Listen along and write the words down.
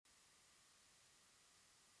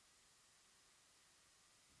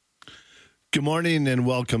Good morning and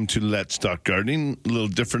welcome to Let's Talk Gardening. A little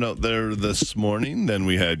different out there this morning than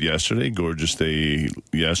we had yesterday. Gorgeous day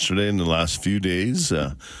yesterday and the last few days.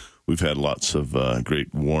 We've had lots of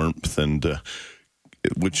great warmth and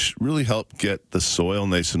which really helped get the soil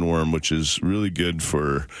nice and warm, which is really good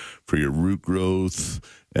for your root growth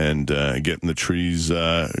and getting the trees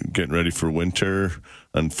getting ready for winter,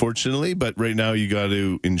 unfortunately. But right now you got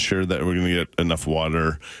to ensure that we're going to get enough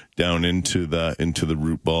water down into the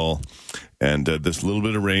root ball. And this little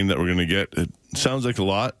bit of rain that we're going to get, it sounds like a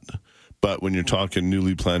lot, but when you're talking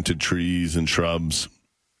newly planted trees and shrubs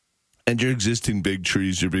and your existing big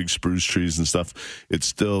trees, your big spruce trees and stuff,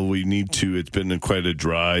 it's been quite a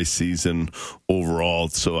dry season overall,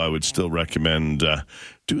 so I would still recommend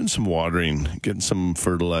doing some watering, getting some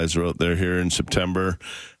fertilizer out there here in September.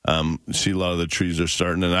 See a lot of the trees are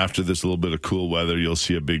starting, and after this little bit of cool weather, you'll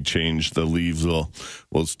see a big change. The leaves will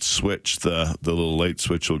switch, the little light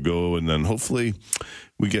switch will go, and then hopefully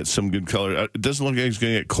we get some good color. It doesn't look like it's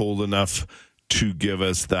going to get cold enough to give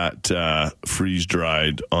us that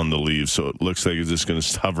freeze-dried on the leaves, so it looks like it's just going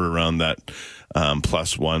to hover around that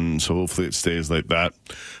 +1, so hopefully it stays like that.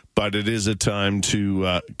 But it is a time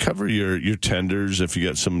to cover your tenders. If you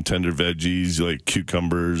get some tender veggies like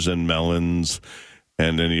cucumbers and melons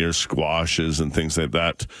and any of your squashes and things like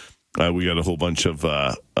that, we got a whole bunch of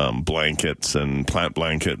blankets and plant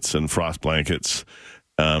blankets and frost blankets,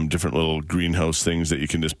 different little greenhouse things that you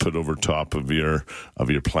can just put over top of your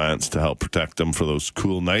plants to help protect them for those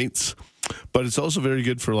cool nights. But it's also very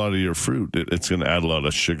good for a lot of your fruit. It's going to add a lot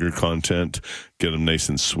of sugar content, get them nice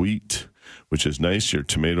and sweet, which is nice. Your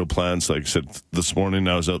tomato plants, like I said this morning,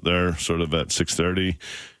 I was out there sort of at 6:30,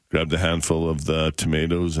 grabbed a handful of the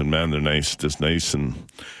tomatoes, and man, they're nice, just nice and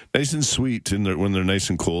sweet. And when they're nice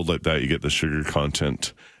and cold like that, you get the sugar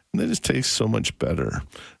content, and they just taste so much better.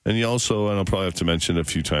 And you also, and I'll probably have to mention a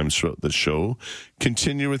few times throughout the show,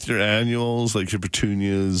 continue with your annuals like your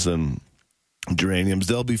petunias and geraniums.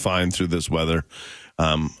 They'll be fine through this weather.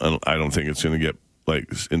 And I don't think it's going to get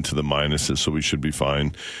into the minuses, so we should be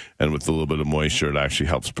fine. And with a little bit of moisture, it actually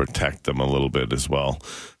helps protect them a little bit as well.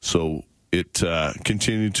 So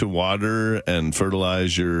continue to water and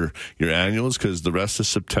fertilize your annuals, because the rest of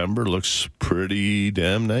September looks pretty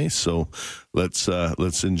damn nice. So let's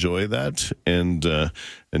enjoy that and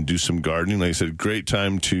do some gardening. Like I said, great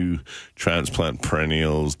time to transplant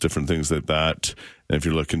perennials, different things like that. And if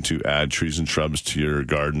you're looking to add trees and shrubs to your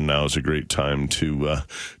garden, now is a great time to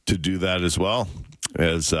do that as well,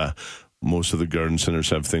 as most of the garden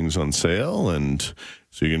centers have things on sale, and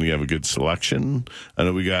so you're going to have a good selection. I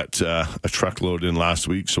know we got a truckload in last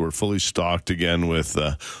week, so we're fully stocked again with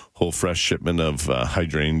a whole fresh shipment of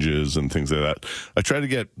hydrangeas and things like that. I try to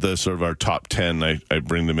get the sort of our top 10. I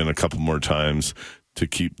bring them in a couple more times to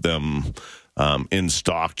keep them in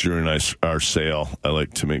stock during our sale. I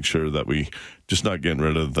like to make sure that we just not getting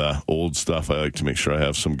rid of the old stuff. I like to make sure I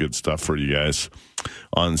have some good stuff for you guys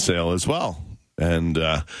on sale as well. And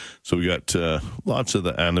so we got lots of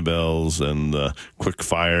the Annabelles and the Quick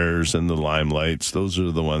Fires and the Limelights. Those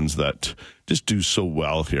are the ones that just do so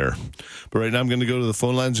well here. But right now I'm going to go to the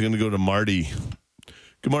phone lines. I'm going to go to Marty.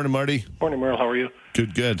 Good morning, Marty. Morning, Merle. How are you?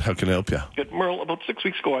 Good. How can I help you? Good. Merle, about 6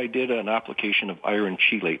 weeks ago, I did an application of iron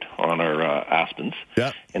chelate on our aspens,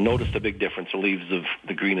 and noticed a big difference. The leaves of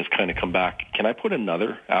the green has kind of come back. Can I put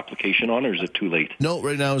another application on, or is it too late? No,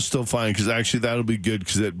 right now it's still fine, because actually that'll be good,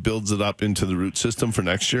 because it builds it up into the root system for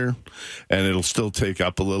next year, and it'll still take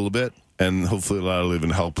up a little bit, and hopefully that'll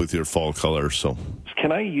even help with your fall color. So,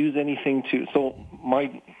 can I use anything to? So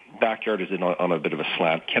my backyard is on a bit of a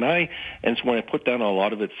slant. Can I, and so when I put down, a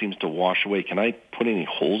lot of it seems to wash away. Can I put any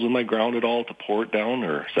holes in my ground at all to pour it down?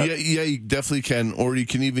 Or yeah, you definitely can. Or you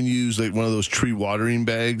can even use like one of those tree watering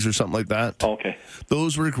bags or something like that. Okay.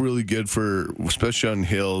 Those work really good for, especially on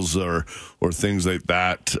hills or things like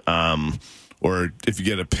that. Or if you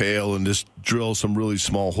get a pail and just drill some really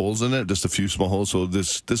small holes in it, just a few small holes, so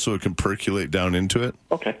this so it can percolate down into it.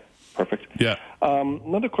 Okay, perfect. Yeah.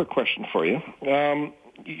 Another quick question for you.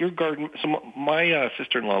 Your garden. So my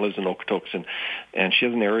sister-in-law lives in Okotoks, and she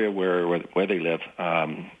has an area where they live.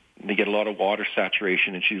 They get a lot of water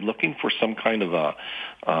saturation, and she's looking for some kind of a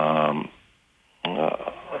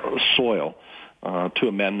soil to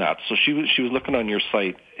amend that. So she was looking on your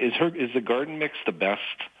site. Is the garden mix the best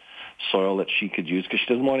soil that she could use, because she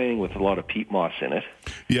doesn't want anything with a lot of peat moss in it?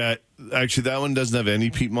 Yeah, actually that one doesn't have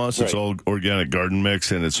any peat moss. It's all organic garden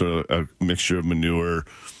mix, and it's sort of a mixture of manure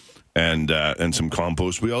and some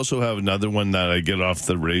compost. We also have another one that I get off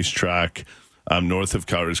the racetrack north of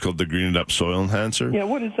Calgary. It's called the Green It Up Soil Enhancer. Yeah,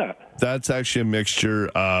 what is that? That's actually a mixture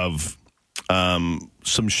of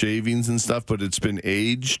some shavings and stuff, but it's been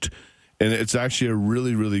aged, and it's actually a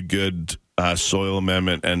really, really good soil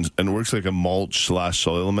amendment, and works like a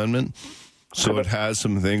mulch/soil amendment. So it has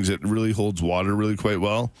some things. It really holds water really quite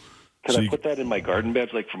well. Could I put that in my garden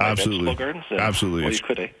beds, like for my vegetable gardens? Absolutely. Well, you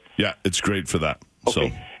could, eh? Yeah, it's great for that. Okay.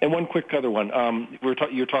 So. And one quick other one.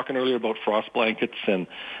 You were talking earlier about frost blankets, and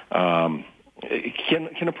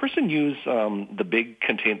can a person use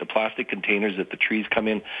the plastic containers that the trees come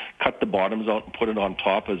in, cut the bottoms out, and put it on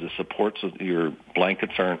top as a support so that your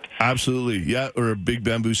blankets aren't? Absolutely, yeah. Or big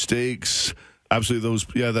bamboo stakes. Absolutely, those.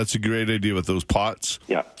 Yeah, that's a great idea with those pots.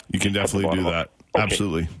 Yeah, you can definitely do that. Okay.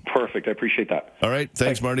 Absolutely. Perfect. I appreciate that. All right.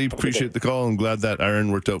 Thanks, Marty. Appreciate the call. I'm glad that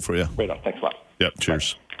iron worked out for you. Right on. Thanks a lot. Yep.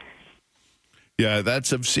 Cheers. Bye. Yeah,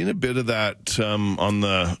 I've seen a bit of that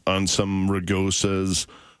on some rugosas,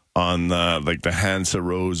 on like the Hansa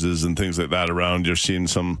roses and things like that around. You're seeing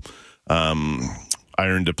some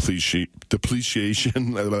iron depletion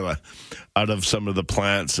out of some of the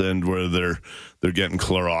plants, and where they're getting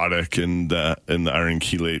chlorotic, and the iron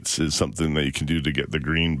chelates is something that you can do to get the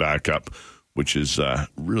green back up, which is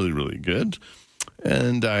really, really good.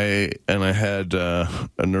 And I had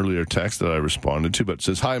an earlier text that I responded to, but it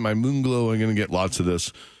says, "Hi, my moon glow, I'm going to get lots of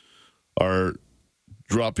this, are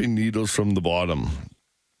dropping needles from the bottom.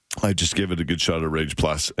 I just give it a good shot of Rage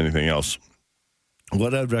Plus. Anything else?"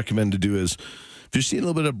 What I'd recommend to do is, if you're seeing a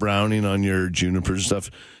little bit of browning on your junipers and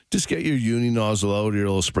stuff, just get your uni nozzle out, or your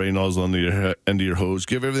little spray nozzle under your end of your hose.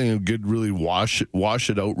 Give everything a good, really wash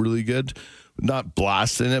it out really good. Not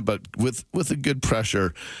blasting it, but with a good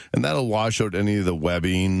pressure, and that'll wash out any of the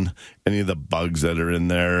webbing, any of the bugs that are in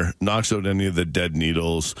there, knocks out any of the dead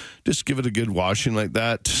needles. Just give it a good washing like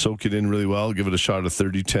that, soak it in really well, give it a shot of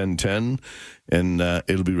 30-10-10, and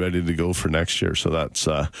it'll be ready to go for next year. So that's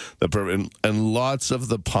the perfect. And lots of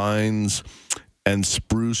the pines and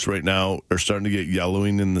spruce right now are starting to get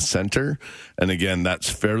yellowing in the center. And again, that's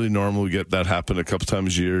fairly normal. We get that happen a couple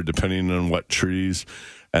times a year, depending on what trees.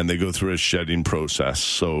 And they go through a shedding process.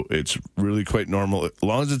 So it's really quite normal. As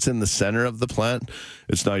long as it's in the center of the plant,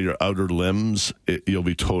 it's not your outer limbs, you'll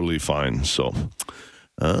be totally fine. So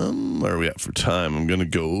where are we at for time? I'm going to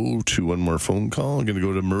go to one more phone call. I'm going to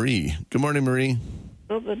go to Marie. Good morning, Marie.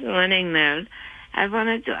 Oh, good morning, Mel. I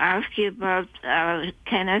wanted to ask you about,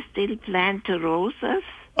 can I still plant roses?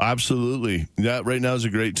 Absolutely. Yeah, right now is a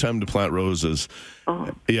great time to plant roses. Oh.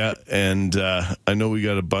 Yeah, and I know we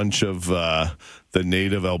got a bunch of the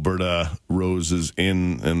native Alberta roses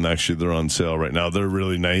in, and actually they're on sale right now. They're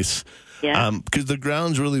really nice. Yeah. Because the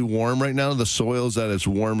ground's really warm right now. The soil's at its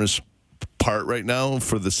warmest part right now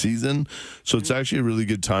for the season. So it's actually a really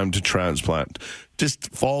good time to transplant.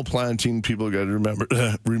 Just fall planting, people got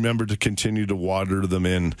to remember to continue to water them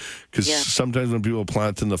in, because sometimes when people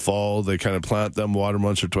plant in the fall, they kind of plant them, water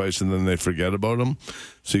once or twice, and then they forget about them.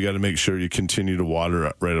 So you got to make sure you continue to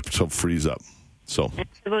water right up until freeze up. So I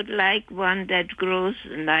would like one that grows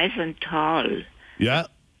nice and tall. Yeah.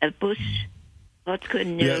 A bush. What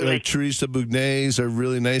couldn't you like Teresa Bugnays are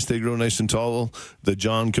really nice. They grow nice and tall. The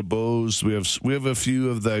John Cabots. We have a few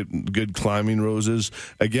of the good climbing roses.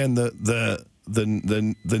 Again, the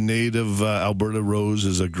native Alberta rose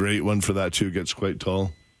is a great one for that too. It gets quite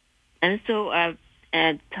tall. And so a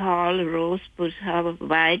tall rose bush, how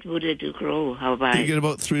wide would it grow? How wide? You get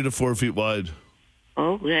about 3 to 4 feet wide.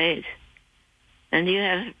 Oh, great. And you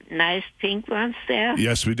have nice pink ones there?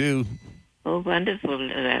 Yes, we do. Oh, wonderful.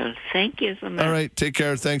 Well, thank you so much. All right. Take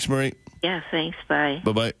care. Thanks, Marie. Yeah, thanks. Bye.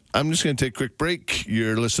 Bye-bye. I'm just going to take a quick break.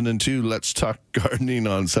 You're listening to Let's Talk Gardening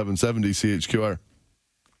on 770 CHQR.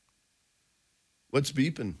 What's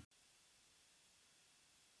beeping?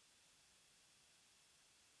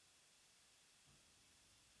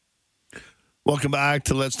 Welcome back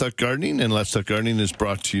to Let's Talk Gardening, and Let's Talk Gardening is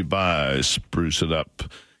brought to you by Spruce It Up,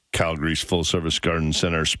 Calgary's full-service garden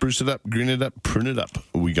center. Spruce it up, green it up, prune it up.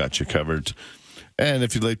 We got you covered. And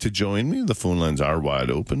if you'd like to join me, the phone lines are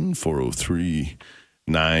wide open,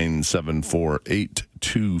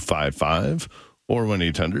 403-974-8255 or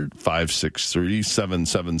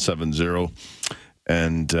 1-800-563-7770.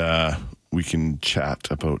 And we can chat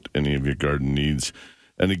about any of your garden needs.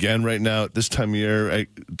 And again, right now, at this time of year,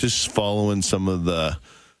 just following some of the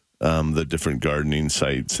different gardening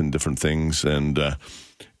sites and different things. And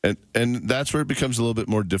that's where it becomes a little bit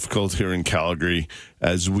more difficult here in Calgary,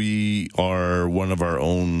 as we are one of our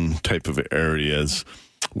own type of areas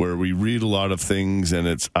where we read a lot of things, and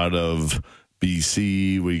it's out of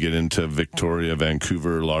BC. We get into Victoria,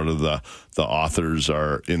 Vancouver. A lot of the authors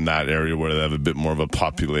are in that area where they have a bit more of a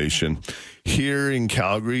population. Here in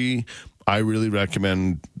Calgary, I really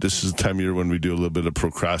recommend, this is the time of year when we do a little bit of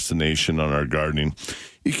procrastination on our gardening.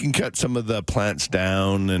 You can cut some of the plants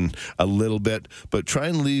down and a little bit, but try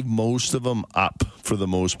and leave most of them up for the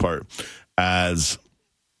most part, as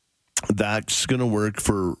that's going to work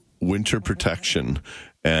for winter protection,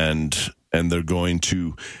 and they're going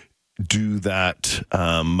to do that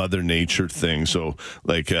Mother Nature thing. So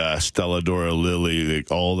like Stelladora lily,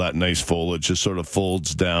 like all that nice foliage just sort of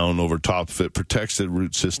folds down over top of it, protects the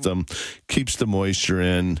root system, keeps the moisture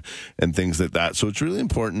in, and things like that. So it's really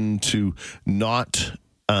important to not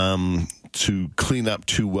to clean up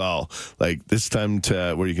too well, like this time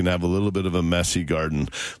to where you can have a little bit of a messy garden.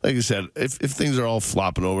 Like I said, if things are all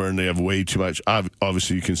flopping over and they have way too much,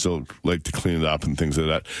 obviously you can still like to clean it up and things like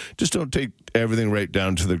that. Just don't take everything right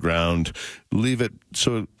down to the ground. Leave it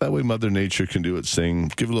so that way Mother Nature can do its thing.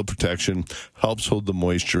 Give it a little protection, helps hold the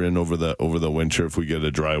moisture in over the winter if we get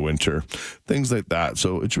a dry winter, things like that.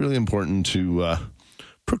 So it's really important to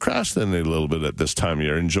procrastinate a little bit at this time of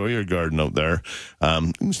year. Enjoy your garden out there.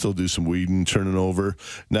 You can still do some weeding, turning over.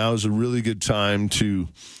 Now is a really good time to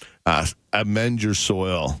amend your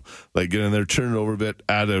soil. Like get in there, turn it over a bit,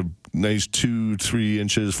 add a nice 2, 3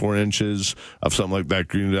 inches, 4 inches of something like that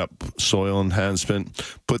greened up soil enhancement.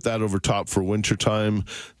 Put that over top for winter time.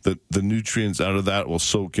 The nutrients out of that will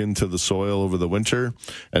soak into the soil over the winter,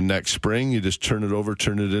 and next spring you just turn it over,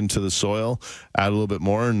 turn it into the soil, add a little bit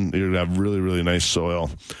more, and you're gonna have really, really nice soil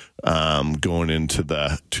going into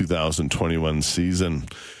the 2021 season,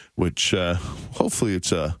 which hopefully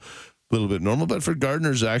it's a little bit normal. But for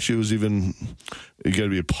gardeners, actually, it was even, you got to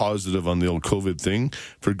be positive on the old COVID thing.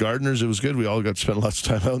 For gardeners, it was good. We all got to spend lots of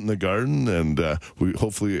time out in the garden, and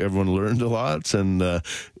hopefully everyone learned a lot, and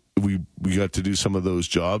we got to do some of those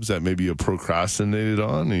jobs that maybe you procrastinated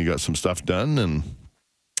on, and you got some stuff done and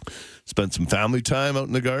spent some family time out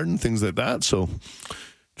in the garden, things like that. So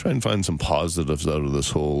try and find some positives out of this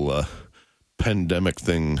whole pandemic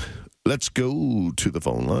thing. Let's go to the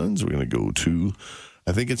phone lines. We're going to go to,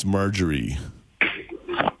 I think it's Marjorie.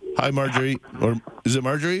 Hi, Marjorie. Or is it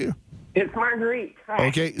Marjorie? It's Marguerite. Hi.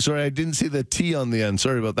 Okay. Sorry, I didn't see the T on the end.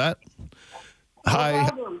 Sorry about that. Hi.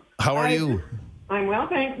 How are you? I'm well,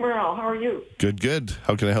 thanks, Merle. How are you? Good, good.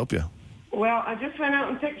 How can I help you? Well, I just went out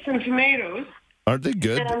and picked some tomatoes. Aren't they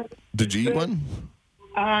good? Did you eat one?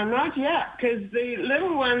 Not yet, because the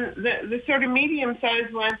little one, the sort of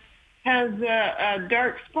medium-sized one, has a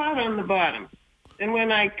dark spot on the bottom. And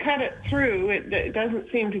when I cut it through, it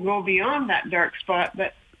doesn't seem to go beyond that dark spot,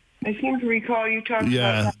 but I seem to recall you talking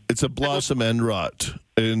about that. It's a blossom end rot.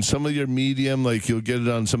 And some of your medium, like you'll get it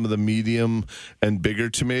on some of the medium and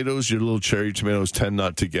bigger tomatoes. Your little cherry tomatoes tend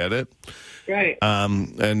not to get it. Right.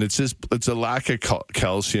 And it's a lack of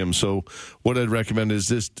calcium. So what I'd recommend is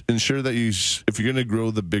just ensure that if you're going to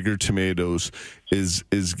grow the bigger tomatoes, is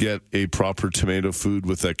get a proper tomato food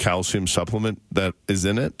with a calcium supplement that is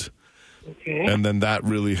in it. Okay. And then that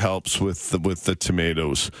really helps with the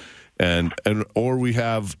tomatoes. Or we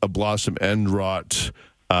have a blossom end rot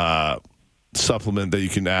supplement that you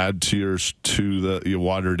can add to you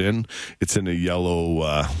watered in. It's in a yellow.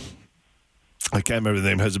 I can't remember the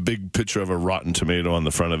name. It has a big picture of a rotten tomato on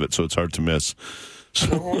the front of it, so it's hard to miss.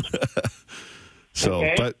 So,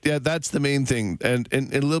 okay. But yeah, that's the main thing, and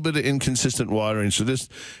a little bit of inconsistent watering. So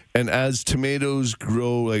and as tomatoes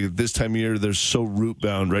grow, like this time of year, they're so root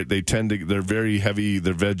bound, right? They're very heavy.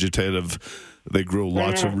 They're vegetative. They grow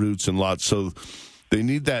lots of roots and lots. So they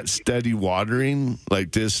need that steady watering,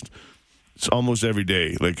 like this. It's almost every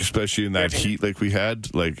day, like especially in that heat, like we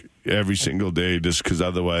had, like every single day, just because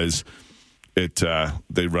otherwise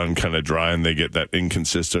they run kind of dry and they get that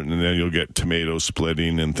inconsistent, and then you'll get tomato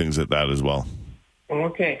splitting and things like that as well.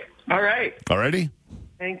 Okay. All right. All righty.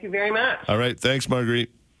 Thank you very much. All right. Thanks, Marguerite.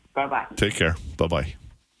 Bye-bye. Take care. Bye-bye.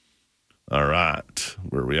 All right.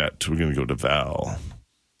 Where are we at? We're going to go to Val.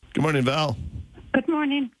 Good morning, Val. Good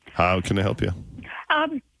morning. How can I help you?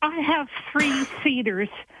 I have 3 cedars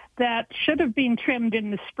that should have been trimmed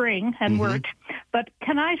in the spring and weren't, but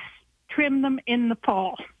can I trim them in the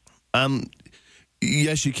fall?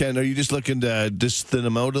 Yes, you can. Are you just looking to just thin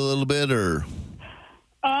them out a little bit, or?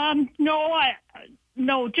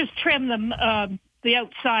 No, just trim them, the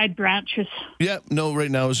outside branches. Yeah, no, right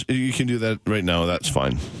now, you can do that right now. That's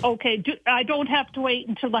fine. Okay, I don't have to wait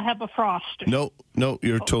until I have a frost. No,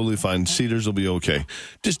 you're totally fine. Cedars will be okay.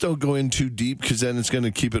 Just don't go in too deep, because then it's going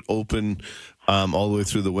to keep it open all the way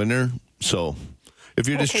through the winter. So if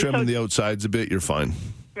you're just trimming the outsides a bit, you're fine.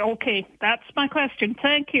 Okay, that's my question.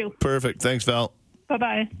 Thank you. Perfect. Thanks, Val.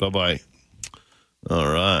 Bye-bye. Bye-bye. All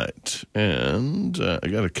right. And I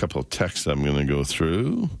got a couple of texts I'm going to go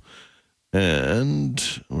through. And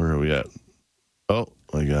where are we at? Oh,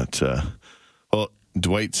 I got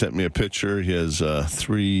Dwight sent me a picture. He has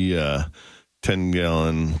 3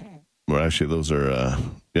 10-gallon, well, actually, those are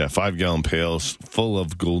 5-gallon pails full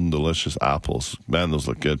of golden delicious apples. Man, those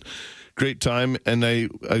look good. Great time. And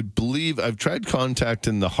I believe I've tried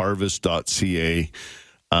contacting the harvest.ca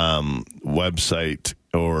website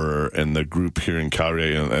and the group here in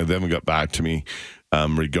Calgary, and they haven't got back to me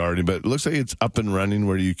regarding, but it looks like it's up and running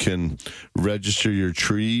where you can register your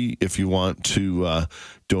tree if you want to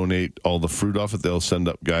donate all the fruit off it. They'll send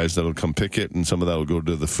up guys that'll come pick it, and some of that will go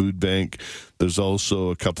to the food bank. There's also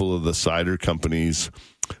a couple of the cider companies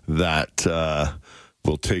that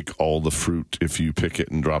will take all the fruit if you pick it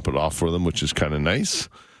and drop it off for them, which is kind of nice.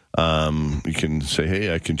 You can say,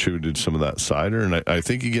 hey, I contributed some of that cider, and I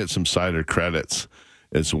think you get some cider credits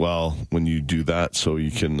as well when you do that, so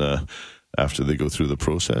you can after they go through the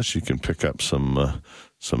process, you can pick up some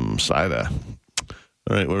cider.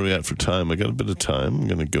 All right, where are we at for time? I got a bit of time. I'm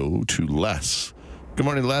going to go to Les. Good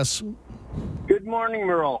morning, Les. Good morning,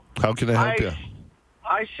 Merle. How can I help you?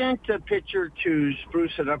 I sent a picture to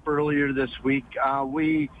spruce it up earlier this week.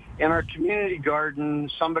 In our community garden,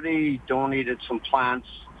 somebody donated some plants,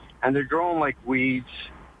 and they're growing like weeds.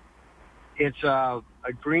 It's a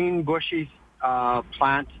green, bushy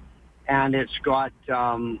plant, and it's got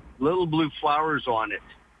little blue flowers on it.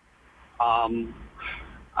 Are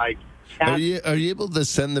you able to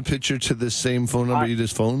send the picture to the same phone number you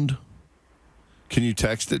just phoned? Can you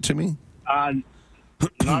text it to me?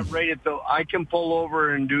 Not right at the. I can pull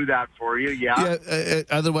over and do that for you. Yeah. Yeah.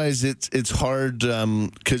 Otherwise, it's hard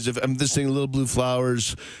because if I'm just saying little blue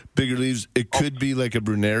flowers, bigger leaves, it could be like a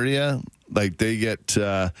brunaria. Like they get.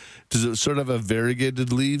 Does it sort of have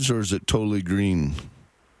variegated leaves, or is it totally green?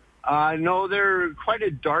 No, they're quite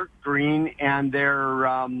a dark green, and they're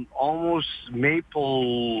almost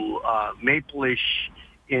maple-ish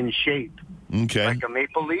in shape. Okay. Like a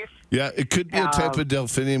maple leaf. Yeah, it could be a type of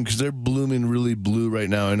delphinium because they're blooming really blue right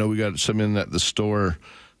now. I know we got some in at the store.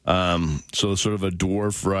 So sort of a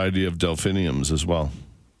dwarf variety of delphiniums as well.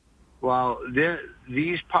 Well,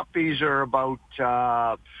 these puppies are about,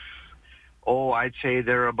 I'd say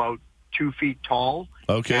they're about 2 feet tall.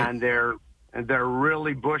 Okay. And they're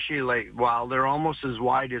really bushy, they're almost as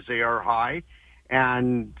wide as they are high.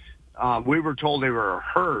 And we were told they were a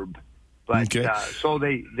herb. But, okay. So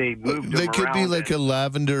they moved them They could around be like a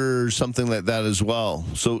lavender or something like that as well.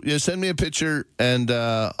 So, yeah, send me a picture, and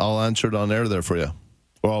I'll answer it on air there for you.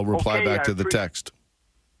 Or I'll reply back to the text.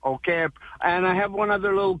 Okay. And I have one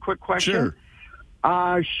other little quick question.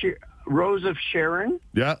 Sure. Rose of Sharon.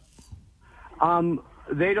 Yeah.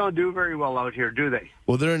 They don't do very well out here, do they?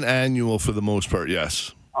 Well, they're an annual for the most part,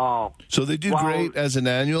 yes. Oh. So they do great as an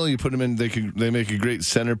annual. You put them in, they make a great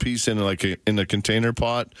centerpiece in in a container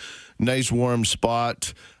pot. Nice warm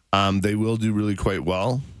spot. They will do really quite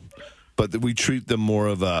well, but we treat them more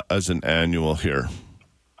of as an annual here.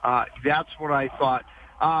 That's what I thought.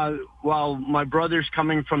 My brother's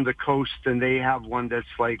coming from the coast, and they have one that's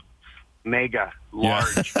like mega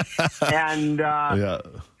large, and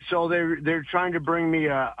so they're trying to bring me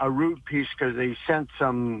a root piece because they sent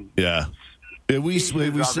some. Yeah, we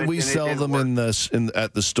sell them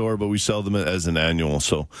at the store, but we sell them as an annual.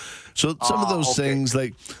 So some of those things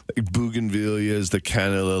like bougainvilleas, the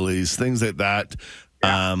canna lilies, things like that.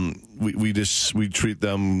 Yeah. We treat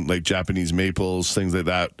them like Japanese maples, things like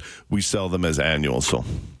that. We sell them as annual. So,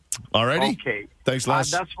 alrighty. Okay. Thanks, Les.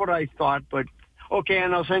 That's what I thought, but okay,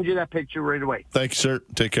 and I'll send you that picture right away. Thank you, sir.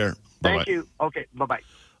 Take care. Bye-bye. Thank you. Okay, bye-bye.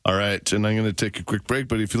 All right, and I'm going to take a quick break,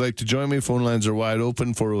 but if you'd like to join me, phone lines are wide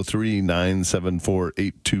open,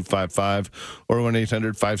 403-974-8255 or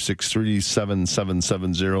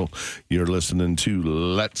 1-800-563-7770. You're listening to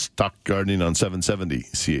Let's Talk Gardening on 770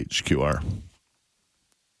 CHQR.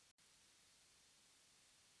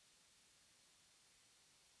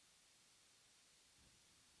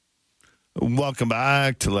 Welcome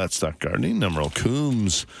back to Let's Talk Gardening. I'm Merle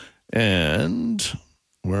Coombs, and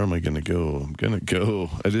where am I going to go?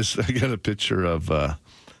 I got a picture of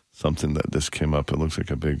something that just came up. It looks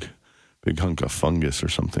like a big hunk of fungus or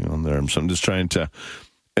something on there. So I'm just trying to,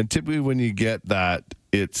 and typically when you get that,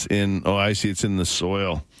 it's in, I see it's in the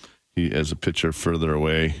soil. He has a picture further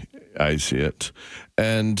away. I see it.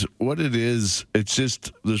 And what it is, it's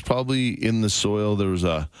just, there's probably in the soil, there was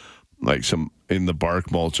in the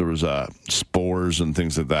bark mulch, there was spores and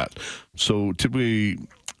things like that. So typically,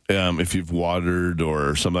 if you've watered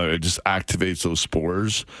or something, it just activates those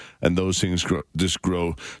spores, and those things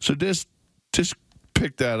grow. So just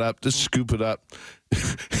pick that up, just scoop it up.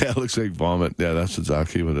 Yeah, it looks like vomit. Yeah, that's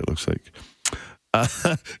exactly what it looks like.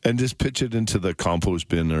 And just pitch it into the compost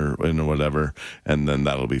bin or whatever, and then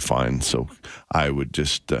that'll be fine. So I would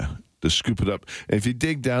just to scoop it up. And if you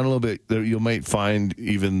dig down a little bit, there you might find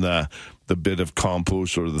even the bit of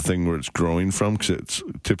compost or the thing where it's growing from, because it's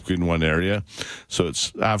typically in one area. So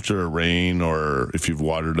it's after a rain, or if you've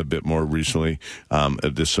watered a bit more recently,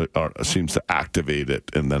 it just seems to activate it,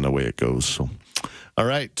 and then away it goes. So, all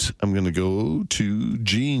right, I'm going to go to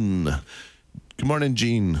Jean. Good morning,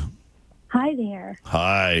 Jean. Hi there.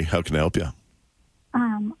 Hi, how can I help you?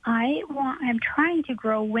 I'm trying to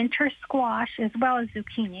grow winter squash as well as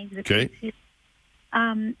zucchini. Okay.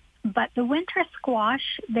 But the winter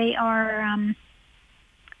squash, they are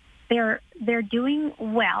they're doing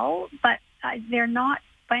well, but they're not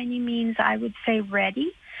by any means, I would say,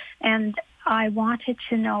 ready. And I wanted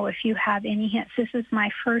to know if you have any hints. This is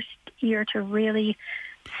my first year to really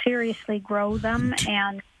seriously grow them.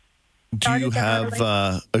 And do you have?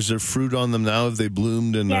 Is there fruit on them now? Have they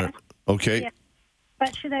bloomed? And yes. Okay. Yes.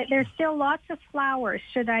 But there's still lots of flowers.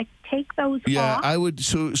 Should I take those off? Yeah, I would.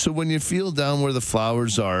 So when you feel down where the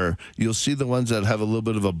flowers are, you'll see the ones that have a little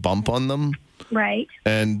bit of a bump on them. Right.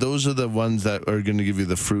 And those are the ones that are going to give you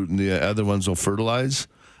the fruit, and the other ones will fertilize.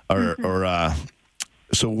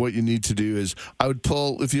 So what you need to do is, I would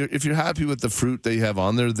pull, if you're happy with the fruit that you have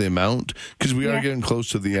on there, the amount, because we are getting close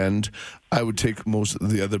to the end, I would take most of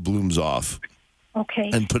the other blooms off. Okay.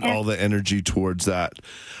 And put all the energy towards that.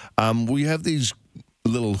 We have these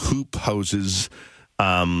little hoop houses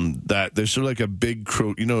that they're sort of like a big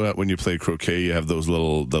you know when you play croquet, you have those the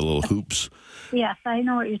little hoops. Yes, I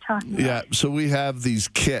know what you're talking about. Yeah, so we have these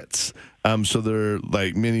kits. So they're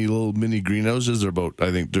like mini greenhouses. They're about,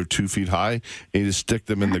 I think they're 2 feet high. And you just stick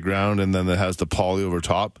them in the ground, and then it has the poly over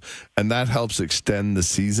top, and that helps extend the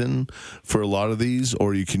season for a lot of these.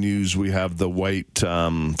 Or you can we have the white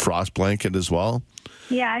frost blanket as well.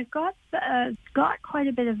 Yeah, I've got quite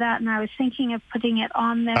a bit of that, and I was thinking of putting it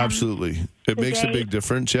on them. Absolutely, it makes a big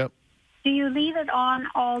difference. Yep. Do you leave it on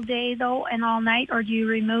all day, though, and all night, or do you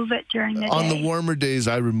remove it during the day? On the warmer days,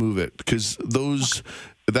 I remove it, because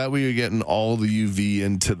that way you're getting all the UV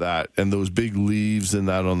into that, and those big leaves and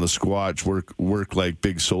that on the squash work like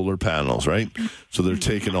big solar panels, right? So they're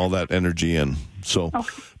taking all that energy in. So,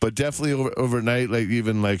 but definitely overnight, like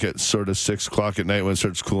even like at sort of 6 o'clock at night when it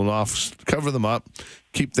starts cooling off, cover them up,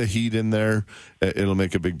 keep the heat in there. It'll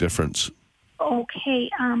make a big difference. Okay.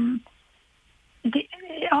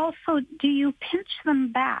 Also, do you pinch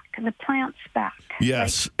them back, the plants back?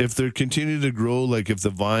 Yes, if they're continuing to grow, like if the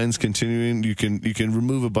vine's continuing, you can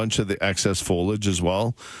remove a bunch of the excess foliage as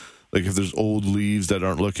well. Like if there's old leaves that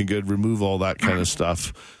aren't looking good, remove all that kind of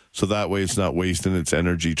stuff. So that way it's not wasting its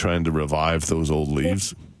energy trying to revive those old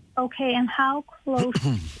leaves. Okay, and how close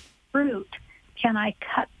to fruit can I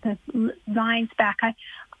cut the vines back?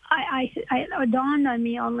 It dawned on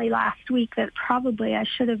me only last week that probably I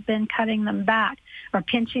should have been cutting them back or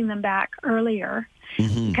pinching them back earlier,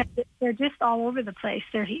 because they're just all over the place.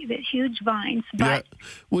 They're huge vines. But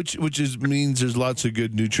which means there's lots of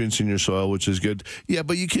good nutrients in your soil, which is good. Yeah,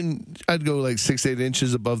 but I'd go like 6-8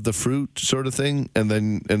 inches above the fruit sort of thing, and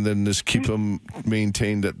then just keep them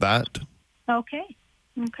maintained at that. Okay.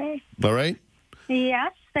 All right.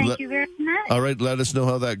 Yes. Thank you very much. All right. Let us know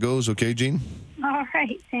how that goes. Okay, Jean? All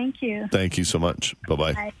right. Thank you. Thank you so much.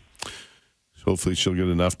 Bye-bye. Bye. Hopefully she'll get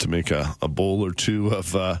enough to make a bowl or two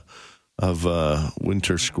of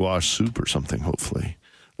winter squash soup or something, hopefully.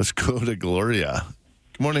 Let's go to Gloria.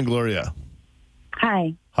 Good morning, Gloria.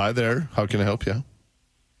 Hi. Hi there. How can I help you?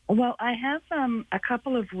 Well, I have a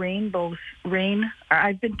couple of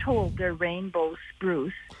I've been told they're rainbow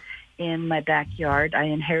spruce in my backyard. I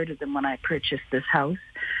inherited them when I purchased this house.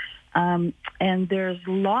 And there's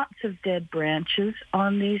lots of dead branches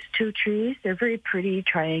on these two trees. They're very pretty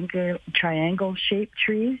triangle-shaped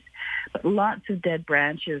trees, but lots of dead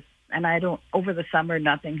branches. And over the summer,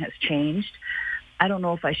 nothing has changed. I don't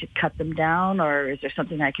know if I should cut them down, or is there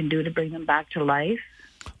something I can do to bring them back to life?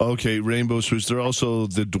 Okay, rainbow spruce. They're also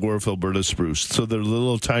the dwarf Alberta spruce. So they're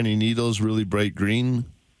little tiny needles, really bright green.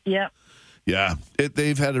 Yep. Yeah,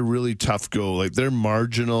 they've had a really tough go. Like their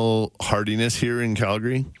marginal hardiness here in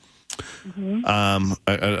Calgary. I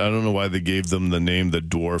don't know why they gave them the name the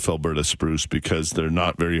dwarf Alberta spruce, because they're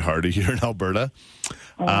not very hardy here in Alberta.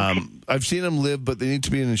 I've seen them live, but they need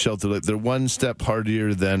to be in a shelter. Like they're one step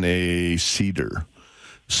hardier than a cedar.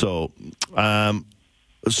 So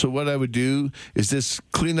what I would do is just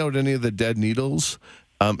clean out any of the dead needles.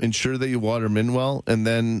 Ensure that you water them in well, and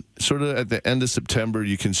then sort of at the end of September,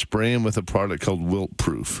 you can spray them with a product called Wilt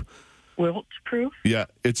Proof. Wilt Proof? Yeah,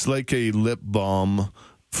 it's like a lip balm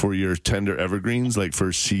for your tender evergreens, like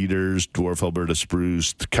for cedars, dwarf Alberta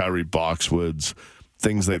spruce, Kauri boxwoods,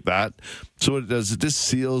 things like that. So what it does, it just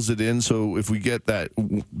seals it in. So if we get that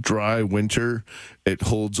dry winter, it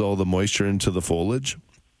holds all the moisture into the foliage.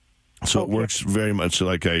 So it works very much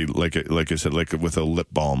like I said, like with a lip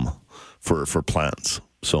balm for plants.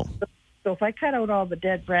 So if I cut out all the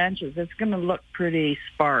dead branches, it's going to look pretty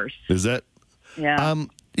sparse. Is that? Yeah.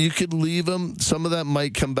 You could leave them. Some of that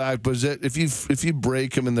might come back, but if you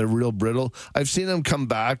break them and they're real brittle, I've seen them come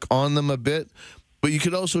back on them a bit. But you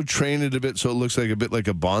could also train it a bit so it looks like a bit like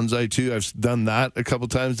a bonsai too. I've done that a couple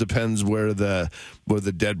times. Depends where the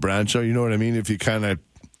dead branch are. You know what I mean? If you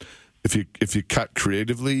cut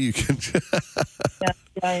creatively, you can. Yeah,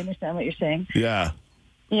 I understand what you're saying. Yeah.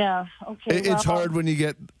 Yeah. Okay. It's hard when you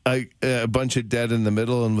get a bunch of dead in the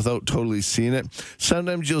middle and without totally seeing it.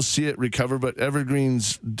 Sometimes you'll see it recover, but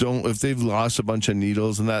evergreens don't. If they've lost a bunch of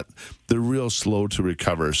needles and that, they're real slow to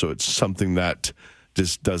recover. So it's something that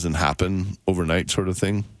just doesn't happen overnight, sort of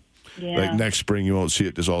thing. Yeah. Like next spring, you won't see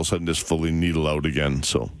it just all of a sudden just fully needle out again.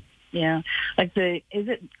 So. Yeah. Is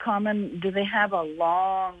it common? Do they have a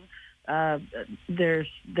long? Their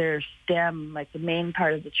stem, like the main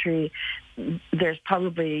part of the tree, there's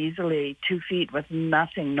probably easily 2 feet with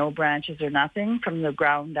nothing, no branches or nothing from the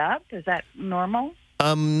ground up. Is that normal?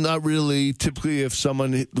 Not really. Typically, if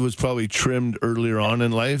someone was probably trimmed earlier on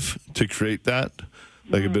in life to create that,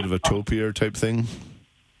 like a bit of a topiary type thing.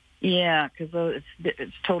 Yeah, because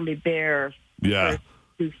it's totally bare. Yeah.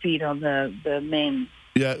 2 feet on the main.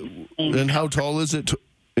 Yeah. And how tall is it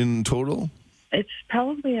in total? It's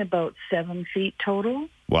probably about 7 feet total.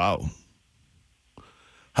 Wow.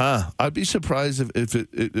 I'd be surprised if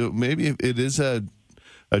it maybe if it is a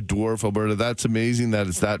dwarf Alberta. That's amazing that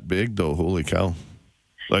it's that big, though. Holy cow!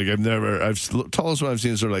 Like tallest one I've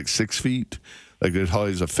seen is sort of like 6 feet, like as high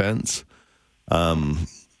as a fence.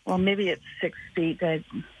 Well, maybe it's 6 feet. I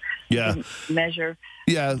didn't measure.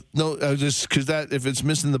 Yeah, no, just because that if it's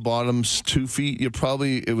missing the bottoms 2 feet,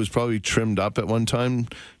 it was probably trimmed up at one time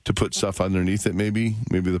to put stuff underneath it. Maybe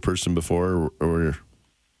the person before or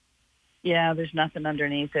yeah, there's nothing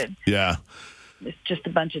underneath it. Yeah, it's just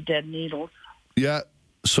a bunch of dead needles. Yeah,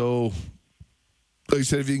 so like I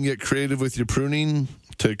said, if you can get creative with your pruning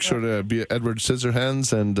to sort of be Edward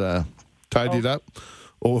Scissorhands and tidy it up,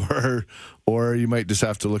 or you might just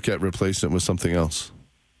have to look at replacing it with something else.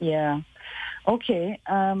 Yeah. Okay.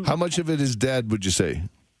 How much of it is dead, would you say?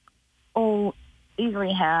 Oh,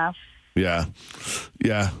 easily half. Yeah.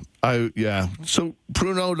 So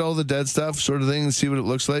prune out all the dead stuff, sort of thing, see what it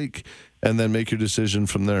looks like, and then make your decision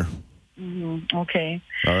from there. Mm-hmm. Okay.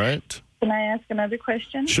 All right. Can I ask another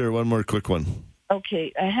question? Sure, one more quick one.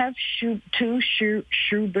 Okay. I have two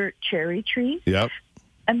Schubert cherry trees. Yep.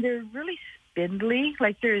 And they're really spindly.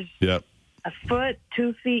 Like there's a foot,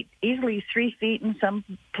 2 feet, easily 3 feet in some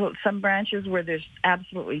branches where there's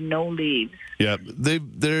absolutely no leaves. Yeah,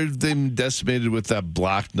 they're decimated with that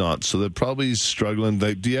black knot, so they're probably struggling.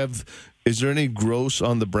 Like, is there any growths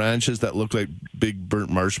on the branches that look like big burnt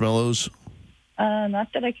marshmallows? Not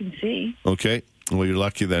that I can see. Okay, well you're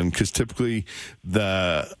lucky then, because typically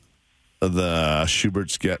the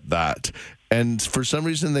Schuberts get that. And for some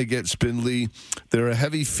reason, they get spindly. They're a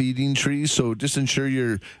heavy feeding tree, so just ensure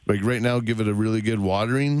you're, like right now, give it a really good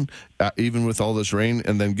watering, even with all this rain,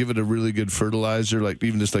 and then give it a really good fertilizer, like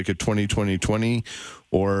even just like a 20-20-20.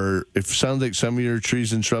 Or if it sounds like some of your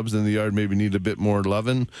trees and shrubs in the yard maybe need a bit more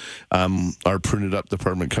loving, our Prune It Up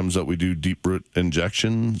department comes out. We do deep root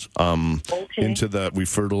injections we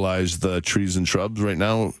fertilize the trees and shrubs right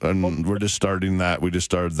now, and we're just starting that. We just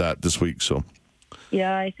started that this week, so.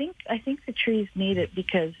 Yeah, I think the trees need it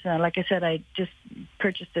because, like I said, I just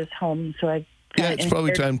purchased this home, so I've... it's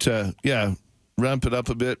probably time to, ramp it up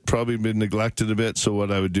a bit, probably been neglected a bit, so what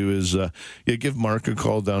I would do is, give Mark a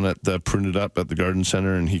call down at the Prune It Up at the Garden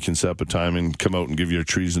Center, and he can set up a time and come out and give your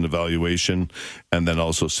trees an evaluation, and then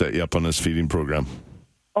also set you up on his feeding program.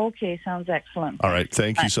 Okay, sounds excellent. All right,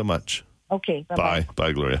 thank you so much. Okay, bye-bye.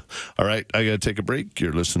 Bye, Gloria. All right, I got to take a break.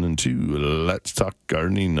 You're listening to Let's Talk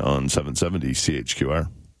Gardening on 770 CHQR.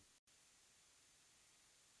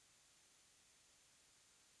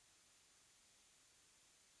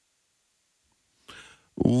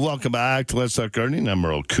 Welcome back to Let's Talk Gardening. I'm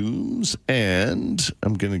Merle Coombs, and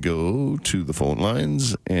I'm going to go to the phone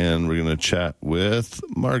lines, and we're going to chat with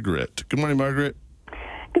Margaret. Good morning, Margaret.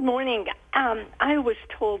 Good morning. I was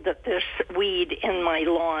told that this weed in my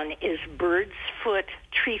lawn is bird's foot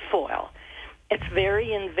trefoil. It's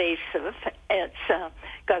very invasive. It's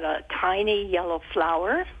got a tiny yellow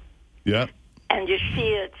flower. Yeah. And you see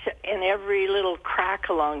it in every little crack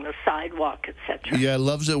along the sidewalk, etc. Yeah,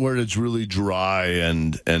 loves it where it's really dry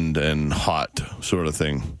and hot sort of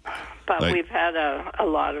thing. But Like- we've had a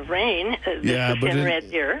lot of rain. Yeah, This but is in in-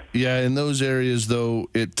 Red Deer. Yeah, in those areas though,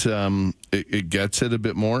 it gets it a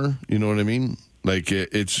bit more. You know what I mean? Like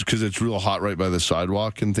it's because it's real hot right by the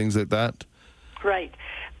sidewalk and things like that. Right.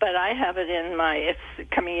 But I have it it's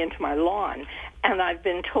coming into my lawn, and I've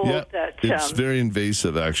been told Yeah, that... it's very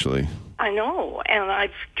invasive, actually. I know, and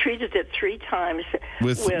I've treated it 3 times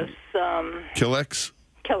With Killex?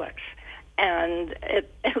 Killex, and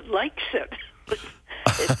it likes it.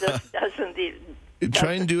 It just doesn't...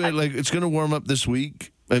 Try and do it like it's going to warm up this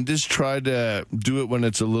week, and just try to do it when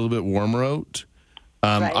it's a little bit warmer out.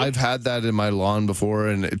 Right. I've had that in my lawn before,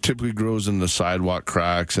 and it typically grows in the sidewalk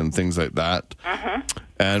cracks and things like that.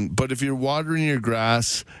 But if you're watering your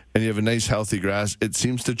grass and you have a nice healthy grass, it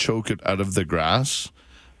seems to choke it out of the grass.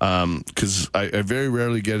 Because I very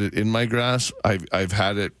rarely get it in my grass. I've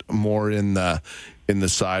had it more in the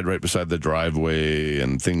side right beside the driveway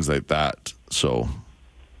and things like that. So.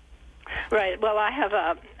 Right. Well, I have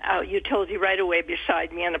a utility right away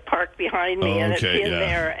beside me and a park behind me, and it's in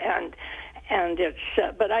there, and it's.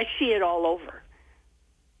 But I see it all over.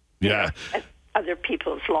 Yeah. At other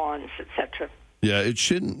people's lawns, etc. Yeah, it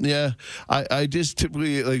shouldn't. Yeah, I just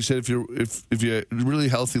typically, like I said, if you're really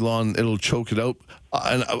healthy lawn, it'll choke it out.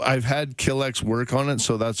 And I've had Killex work on it,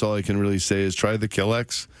 so that's all I can really say is try the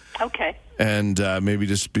Killex. Okay. And maybe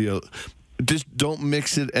just don't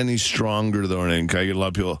mix it any stronger though. And I get a lot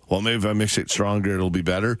of people, well, maybe if I mix it stronger, it'll be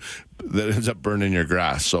better. That ends up burning your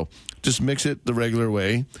grass. So just mix it the regular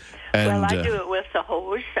way. And, well, I do it with the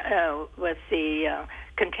hose, with the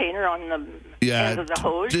container on the end of the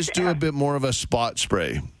hose. Just do a bit more of a spot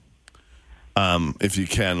spray, if you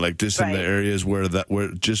can, like just in the areas where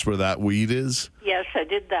that weed is. Yes, I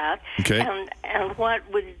did that. Okay. And what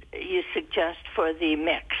would you suggest for the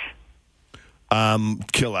mix?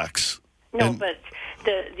 Killex. No, but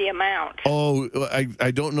the amount. Oh,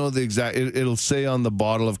 I don't know the exact. It'll say on the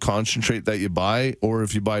bottle of concentrate that you buy, or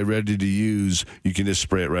if you buy ready to use, you can just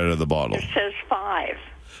spray it right out of the bottle. It says 5.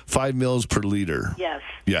 5 mils per liter. Yes.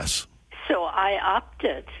 Yes. So I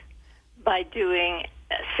opted by doing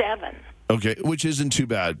 7. Okay, which isn't too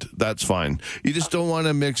bad. That's fine. You just don't want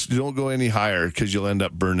to mix. Don't go any higher because you'll end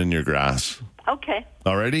up burning your grass. Okay.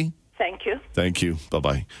 Alrighty? Thank you. Thank you.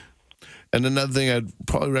 Bye-bye. And another thing I'd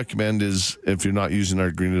probably recommend is if you're not using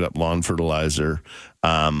our Green It Up lawn fertilizer,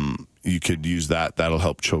 you could use that. That'll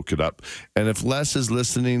help choke it up. And if Les is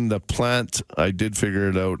listening, the plant, I did figure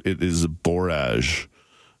it out. It is borage.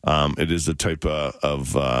 It is a type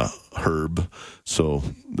of herb. So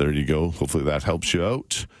there you go. Hopefully that helps you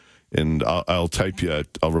out. And I'll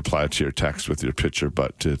reply to your text with your picture.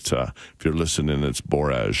 But if you're listening, it's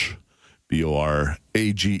borage,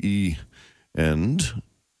 BORAGE.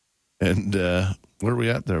 And where are we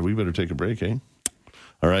at there? We better take a break, eh?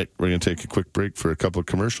 All right, we're going to take a quick break for a couple of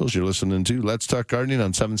commercials. You're listening to Let's Talk Gardening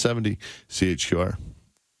on 770 CHQR.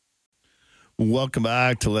 Welcome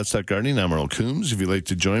back to Let's Talk Gardening. I'm Earl Coombs. If you'd like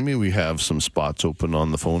to join me, we have some spots open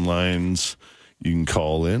on the phone lines. You can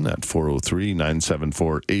call in at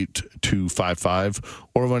 403-974-8255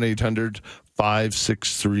 or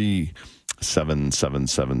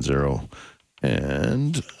 1-800-563-7770.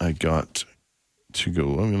 And I got to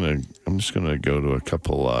go. I'm just gonna go to a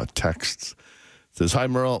couple texts. It says, hi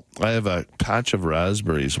Merle, I have a patch of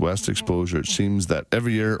raspberries, west exposure. It seems that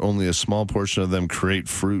every year only a small portion of them create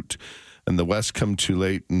fruit, and the west come too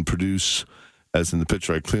late and produce. As in the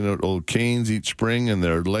picture, I clean out old canes each spring, and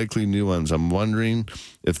there are likely new ones. I'm wondering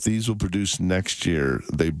if these will produce next year.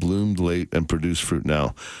 They bloomed late and produce fruit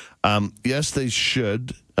now. Yes, they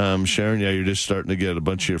should. Sharon, yeah, you're just starting to get a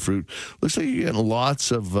bunch of your fruit. Looks like you're getting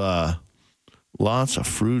lots of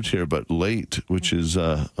fruit here, but late, which is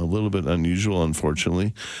a little bit unusual,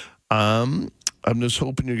 unfortunately. I'm just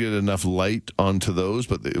hoping you get enough light onto those,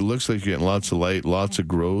 but it looks like you're getting lots of light, lots of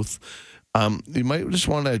growth. You might just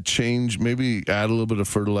want to change, maybe add a little bit of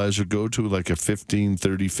fertilizer, go to like a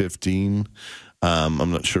 15-30-15.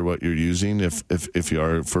 I'm not sure what you're using if you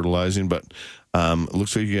are fertilizing, but it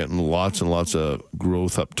looks like you're getting lots and lots of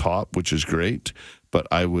growth up top, which is great. But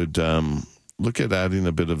I would look at adding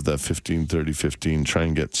a bit of the 15-30-15, try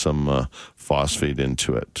and get some phosphate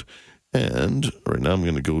into it. And right now I'm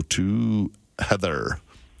going to go to Heather.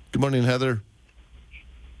 Good morning, Heather.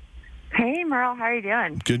 Hey, Merle. How are you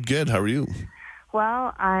doing? Good. How are you?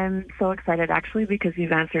 Well, I'm so excited, actually, because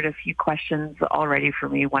you've answered a few questions already for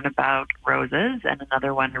me. One about roses and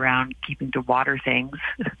another one around keeping to water things.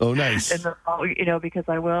 Oh, nice. In the fall, because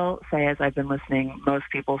I will say, as I've been listening, most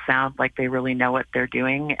people sound like they really know what they're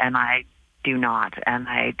doing, and I do not, and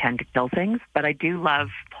I tend to kill things, but I do love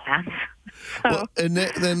plants. So. Well, and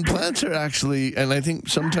then plants are actually, and I think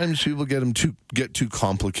sometimes people get too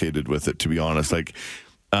complicated with it, to be honest. Like,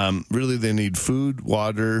 really, they need food,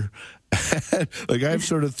 water. Like, I have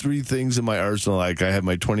sort of 3 things in my arsenal. Like, I have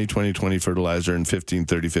my 20-20-20 fertilizer and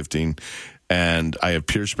 15-30-15, and I have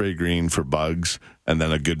Pure Spray Green for bugs, and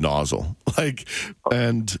then a good nozzle. Like,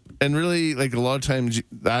 and really, like, a lot of times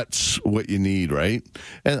that's what you need, right?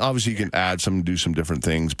 And obviously you can add some, do some different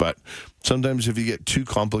things, but sometimes if you get too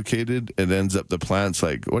complicated, it ends up the plant's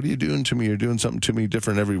like, what are you doing to me? You're doing something to me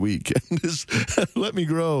different every week. Just let me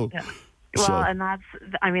grow. Yeah. Well, and that's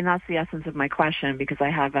the essence of my question, because I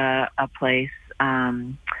have a place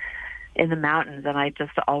in the mountains, and I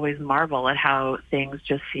just always marvel at how things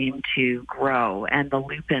just seem to grow. And the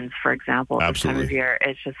lupins, for example, at this time of year,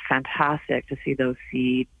 it's just fantastic to see those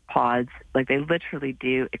seed pods. Like, they literally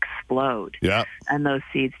do explode. Yeah. And those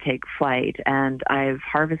seeds take flight. And I've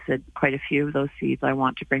harvested quite a few of those seeds. I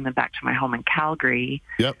want to bring them back to my home in Calgary.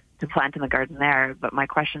 Yep. To plant in the garden there. But my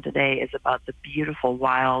question today is about the beautiful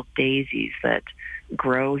wild daisies that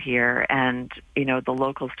grow here. And, the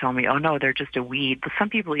locals tell me, oh, no, they're just a weed. But some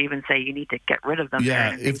people even say you need to get rid of them.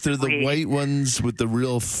 Yeah, if they're the white ones with the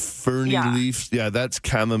real ferny leaves, that's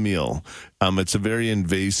chamomile. It's a very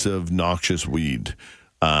invasive, noxious weed.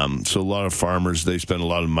 So a lot of farmers, they spend a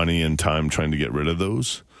lot of money and time trying to get rid of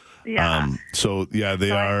those. Yeah.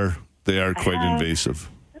 They are quite invasive.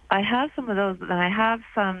 I have some of those, but then I have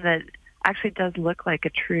some that actually does look like a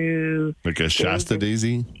true... Like a Shasta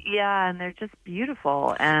daisy? Yeah, and they're just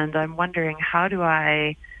beautiful. And I'm wondering, how do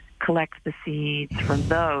I collect the seeds from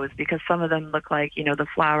those? Because some of them look like, the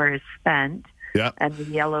flower is spent. Yeah. And the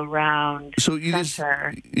yellow round so you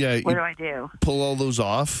center. What do I do? Pull all those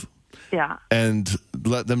off. Yeah. And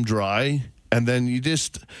let them dry. And then you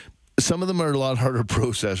just... Some of them are a lot harder to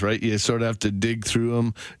process, right? You sort of have to dig through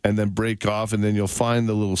them and then break off, and then you'll find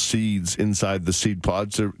the little seeds inside the seed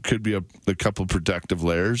pods. There could be a couple protective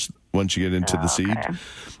layers once you get into the seed.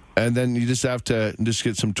 And then you just have to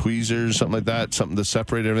get some tweezers, something like that, something to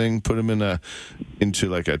separate everything, put them into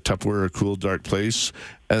like a Tupperware, a cool, dark place.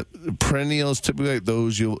 Perennials, typically like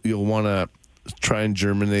those, you'll want to try and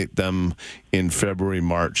germinate them in February,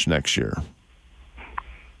 March next year.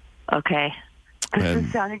 Okay. This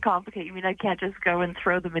is sounding complicated. You mean I can't just go and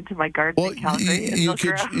throw them into my garden in Calgary? You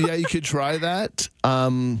could try that.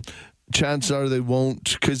 Chances are they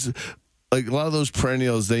won't, because like a lot of those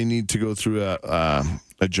perennials, they need to go through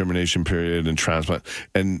a germination period and transplant.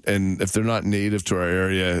 And if they're not native to our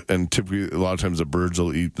area, and typically a lot of times the birds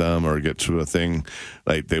will eat them or get to a thing,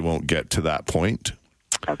 like they won't get to that point.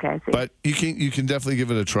 Okay, I see. But you can definitely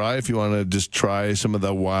give it a try if you want to just try some of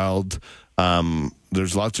the wild.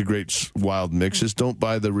 There's lots of great wild mixes. Don't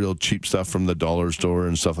buy the real cheap stuff from the dollar store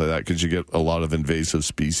and stuff like that, because you get a lot of invasive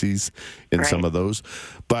species in some of those.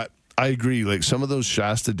 But I agree, like some of those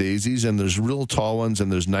Shasta daisies, and there's real tall ones and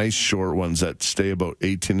there's nice short ones that stay about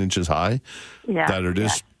 18 inches high that are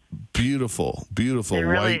just beautiful,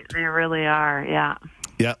 white. They really are, yeah.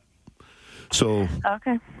 Yeah. So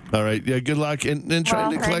okay. All right. Yeah, good luck. And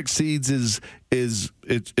trying to collect seeds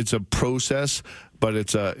it's a process, but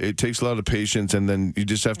it takes a lot of patience, and then you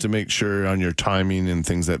just have to make sure on your timing and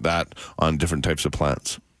things like that on different types of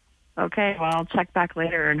plants. Okay. Well, I'll check back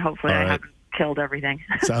later, and hopefully I haven't killed everything.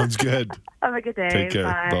 Sounds good. Have a good day. Take care.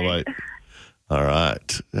 Bye-bye. All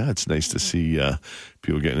right. Yeah, it's nice to see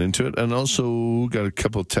people getting into it. And also got a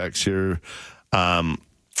couple texts here.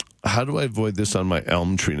 How do I avoid this on my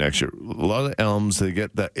elm tree next year? A lot of elms, they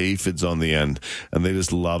get the aphids on the end, and they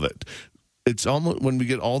just love it. It's almost when we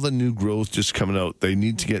get all the new growth just coming out, they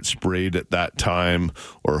need to get sprayed at that time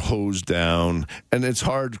or hosed down. And it's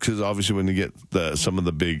hard because obviously when you get some of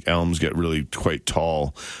the big elms get really quite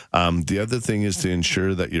tall. The other thing is to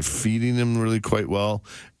ensure that you're feeding them really quite well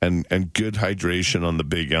and good hydration on the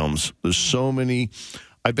big elms. There's so many.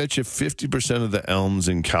 I bet you 50% of the elms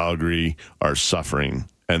in Calgary are suffering.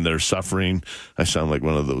 And they're suffering. I sound like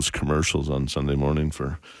one of those commercials on Sunday morning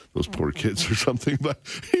for those poor kids or something. But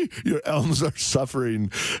your elms are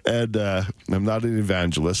suffering. And I'm not an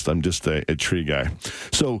evangelist. I'm just a tree guy.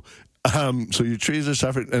 So your trees are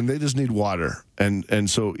suffering, and they just need water. And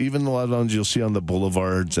so even a lot of ones you'll see on the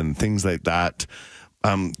boulevards and things like that,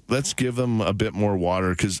 let's give them a bit more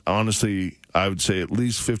water, because honestly, I would say at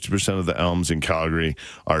least 50% of the elms in Calgary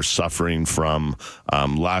are suffering from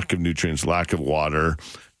lack of nutrients, lack of water.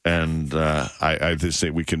 And I just say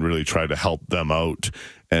we can really try to help them out,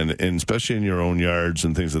 and especially in your own yards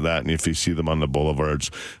and things like that. And if you see them on the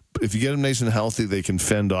boulevards, if you get them nice and healthy, they can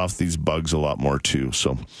fend off these bugs a lot more too.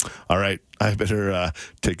 So, all right, I better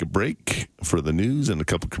take a break for the news and a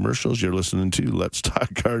couple commercials. You're listening to Let's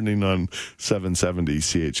Talk Gardening on 770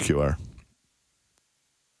 CHQR.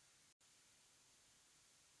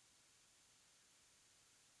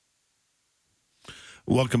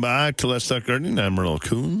 Welcome back to Let's Talk Gardening. I'm Merle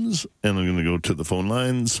Coons, and I'm going to go to the phone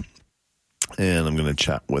lines, and I'm going to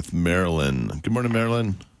chat with Marilyn. Good morning,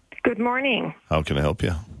 Marilyn. Good morning. How can I help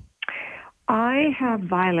you? I have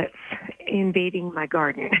violets invading my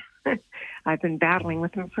garden. I've been battling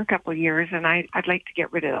with them for a couple of years, and I'd like to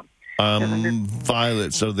get rid of them.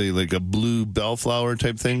 Violets, are they like a blue bellflower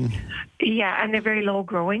type thing? Yeah, and they're very low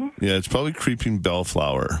growing. Yeah, it's probably creeping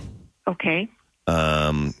bellflower. Okay.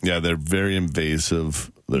 Yeah, they're very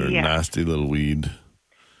invasive. They're a nasty little weed.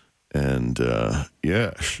 And, the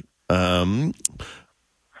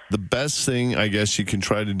best thing I guess you can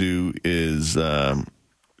try to do is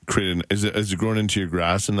create is it grown into your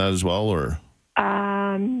grass and that as well, or?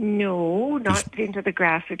 No, not into the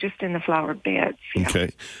grass. They're just in the flower beds. Yeah. Okay.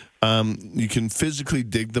 You can physically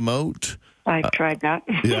dig them out. I've tried that.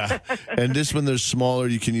 Yeah. And just when they're smaller,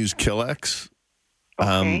 you can use Killex.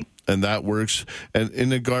 Okay. And that works. And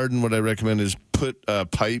in a garden, what I recommend is put a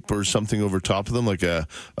pipe or something over top of them, like a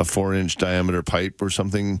 4-inch diameter pipe or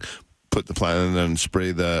something. Put the plant and then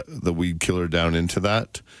spray the weed killer down into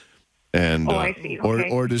that. And I see. Okay.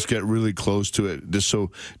 or just get really close to it, just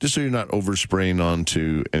so you're not overspraying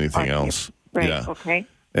onto anything else. Right. Yeah. Okay.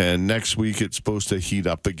 And next week it's supposed to heat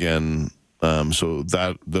up again. So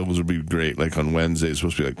those would be great. Like on Wednesday, it's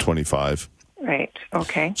supposed to be like 25. Right.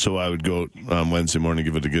 Okay. So I would go Wednesday morning,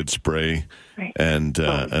 give it a good spray, right. and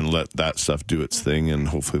let that stuff do its thing, and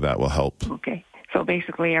hopefully that will help. Okay. So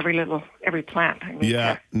basically, every plant.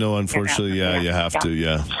 Unfortunately, you have to.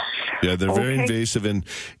 Yeah, they're very invasive, and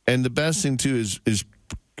the best thing too is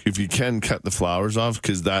if you can cut the flowers off,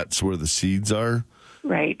 because that's where the seeds are.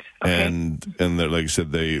 Right. Okay. And they're, like I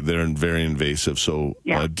said, they're very invasive. So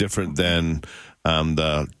different than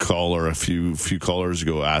the caller a few callers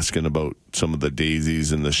ago asking about some of the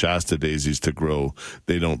daisies and the Shasta daisies to grow.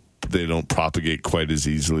 They don't propagate quite as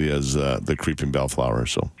easily as the creeping bellflower.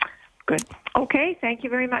 So. Good. Okay. Thank you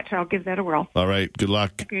very much. I'll give that a whirl. All right. Good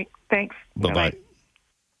luck. Okay. Thanks. Bye-bye.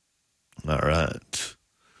 All right.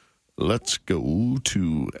 Let's go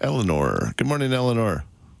to Eleanor. Good morning, Eleanor.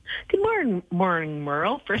 Good morning,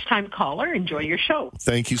 Merle. First-time caller. Enjoy your show.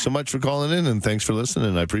 Thank you so much for calling in, and thanks for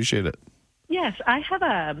listening. I appreciate it. Yes, I have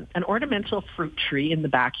an ornamental fruit tree in the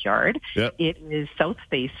backyard. Yep. It is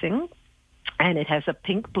south-facing, and it has a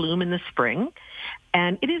pink bloom in the spring.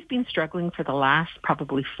 And it has been struggling for the last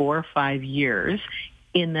probably 4 or 5 years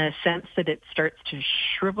in the sense that it starts to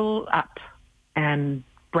shrivel up and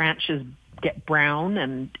branches get brown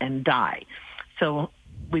and die. So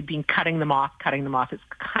we've been cutting them off. It's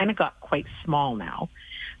kind of got quite small now.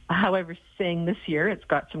 However, saying this year, it's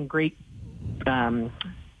got some great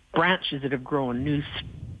branches that have grown, new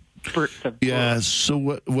spurts of growth. Yeah, so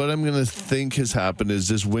what I'm going to think has happened is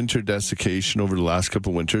this winter desiccation over the last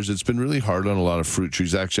couple of winters. It's been really hard on a lot of fruit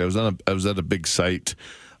trees. Actually, I was at a big site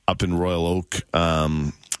up in Royal Oak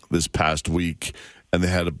this past week, and they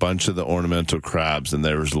had a bunch of the ornamental crabs, and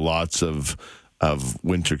there was lots of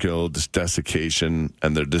winter kill, desiccation,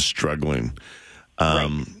 and they're just struggling.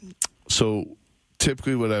 Right. So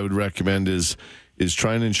typically what I would recommend is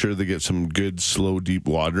try and ensure they get some good, slow, deep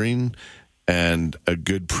watering and a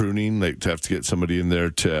good pruning, like to have to get somebody in there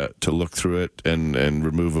to look through it and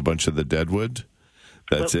remove a bunch of the deadwood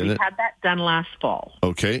that's in it. We had that done last fall.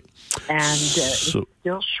 Okay. And it's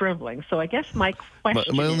still shriveling. So I guess my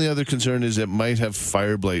question my only other concern is it might have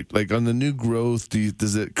fire blight. Like on the new growth,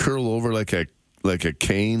 does it curl over like a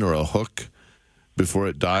cane or a hook before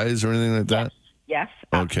it dies or anything like that? Yes,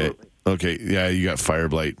 absolutely. Okay, yeah, you got fire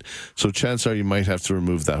blight. So chances are you might have to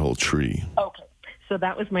remove that whole tree. Okay. So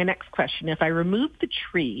that was my next question. If I remove the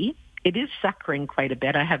tree, it is suckering quite a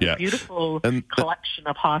bit. I have a beautiful collection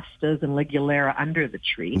of hostas and ligulera under the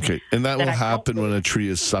tree. Okay, and that will happen when a tree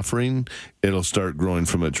is suffering. It'll start growing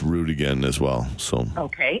from its root again as well. So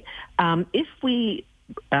okay. If we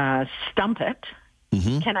stump it,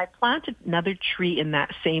 can I plant another tree in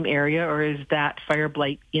that same area, or is that fire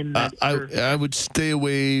blight in that? I would stay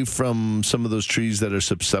away from some of those trees that are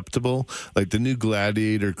susceptible, like the new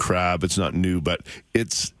gladiator crab. It's not new, but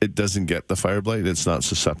it doesn't get the fire blight. It's not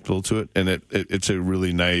susceptible to it, and it's a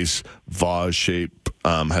really nice vase shape.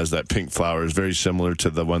 Has that pink flower. Is very similar to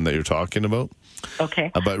the one that you're talking about.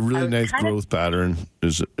 Okay, but really nice growth pattern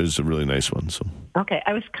is a really nice one. So okay,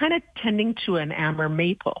 I was kind of tending to an amber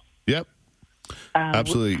maple. Yep.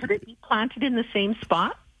 Absolutely. Could it be planted in the same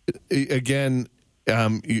spot? Again,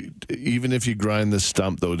 Even if you grind the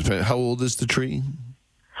stump, though, how old is the tree?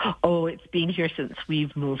 Oh, it's been here since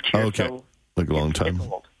we've moved here. Okay, so like a long time.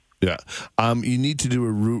 Yeah. You need to do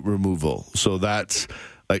a root removal. So that's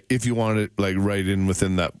like if you want it like right in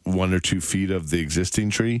within that 1 or 2 feet of the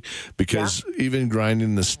existing tree, because even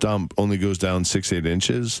grinding the stump only goes down 6-8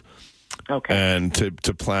 inches. Okay. And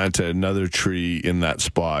to plant another tree in that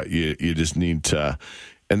spot, you just need to.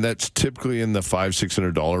 And that's typically in the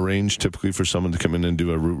 $500-$600 range, typically for someone to come in and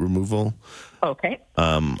do a root removal. Okay.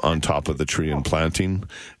 On top of the tree and planting.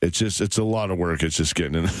 It's a lot of work. It's just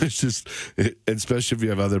getting in. Especially if you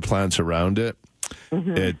have other plants around it.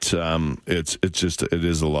 Mm-hmm. It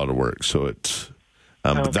is a lot of work. So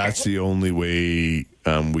but that's the only way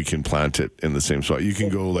we can plant it in the same spot. You can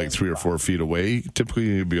go like 3 or 4 feet away. Typically,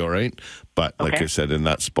 you'll be all right. But like I said, in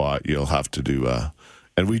that spot, you'll have to do.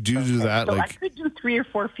 And we do that. So like I could do 3 or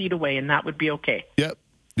 4 feet away, and that would be okay. Yep.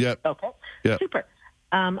 Okay. Yep. Super.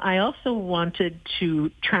 I also wanted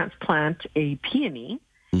to transplant a peony.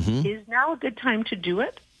 Mm-hmm. Is now a good time to do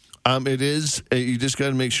it? It is. You just got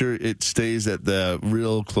to make sure it stays at the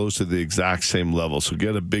real close to the exact same level. So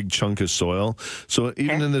get a big chunk of soil. So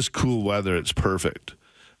even in this cool weather, it's perfect.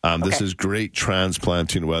 This is great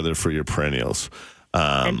transplanting weather for your perennials.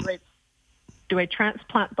 And do I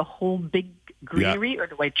transplant the whole big greenery, or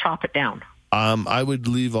do I chop it down? I would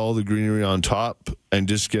leave all the greenery on top and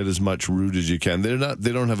just get as much root as you can.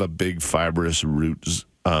 They don't have a big fibrous roots.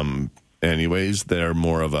 Anyways, they're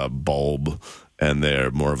more of a bulb and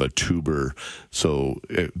they're more of a tuber. So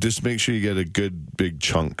just make sure you get a good big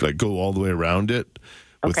chunk. Like go all the way around it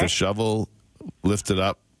with a shovel, lift it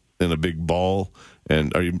up in a big ball.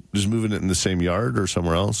 And are you just moving it in the same yard or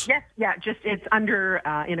somewhere else? Yes, just it's under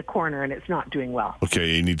in a corner and it's not doing well.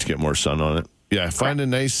 Okay, you need to get more sun on it. Yeah, find a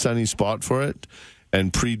nice sunny spot for it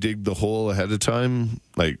and pre-dig the hole ahead of time,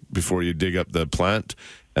 like before you dig up the plant,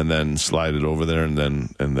 and then slide it over there, and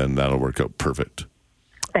then that'll work out perfect.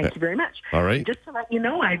 Thank you very much. All right. Just to let you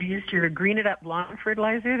know, I've used your Green It Up lawn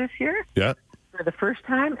fertilizer this year. Yeah. For the first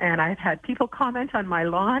time, and I've had people comment on my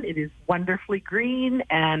lawn. It is wonderfully green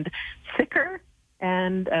and thicker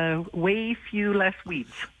and way few less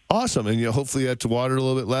weeds. Awesome. And hopefully you have to water a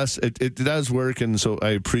little bit less. It does work, and so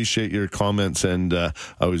I appreciate your comments, and I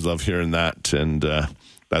always love hearing that, and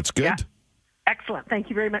that's good. Yeah. Excellent. Thank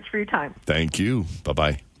you very much for your time. Thank you.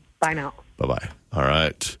 Bye-bye. Bye now. Bye-bye. All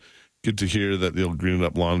right. Good to hear that they'll Green It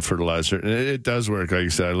Up lawn fertilizer. And it does work. Like I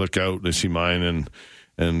said, I look out and I see mine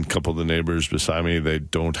and a couple of the neighbors beside me, they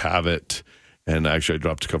don't have it. And actually, I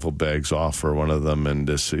dropped a couple bags off for one of them, and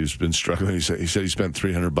he's been struggling. He said he spent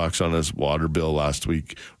 $300 on his water bill last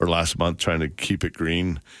month trying to keep it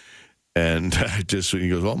green. And he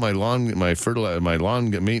goes, well, my lawn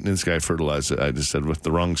maintenance guy fertilized it. I just said with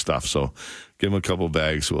the wrong stuff. So give him a couple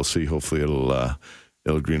bags. We'll see. Hopefully it'll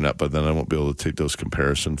green up, but then I won't be able to take those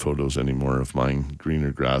comparison photos anymore of mine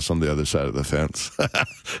greener grass on the other side of the fence.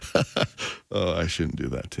 Oh, I shouldn't do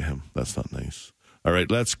that to him. That's not nice. All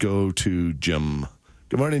right, let's go to Jim.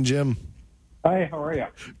 Good morning, Jim. Hi, how are you?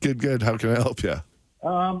 Good. How can I help you?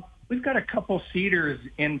 We've got a couple cedars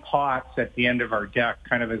in pots at the end of our deck,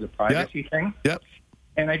 kind of as a privacy thing. Yep.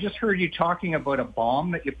 And I just heard you talking about a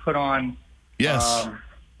balm that you put on. Yes.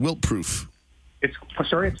 Wilt proof. It's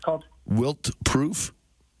called Wilt proof.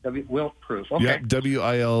 Wilt proof. Okay. Yep.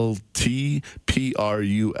 WILTPRUF.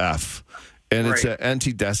 And it's an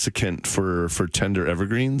anti-desiccant for tender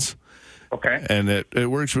evergreens. Okay. And it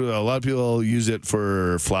works really well. A lot of people use it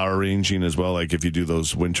for flower arranging as well. Like if you do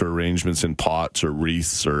those winter arrangements in pots or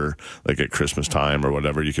wreaths or like at Christmas time or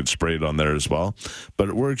whatever, you could spray it on there as well. But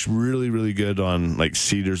it works really, really good on like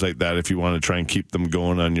cedars like that if you want to try and keep them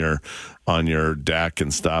going on your deck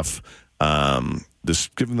and stuff.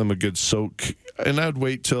 Just giving them a good soak. And I'd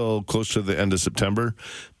wait till close to the end of September.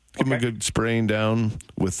 Give them a good spraying down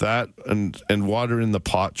with that and water in the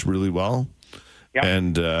pots really well. Yep.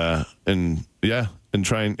 And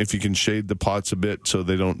try and if you can shade the pots a bit so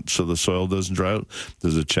the soil doesn't dry out,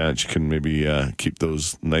 there's a chance you can maybe keep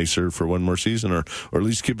those nicer for one more season or at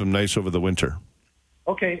least keep them nice over the winter.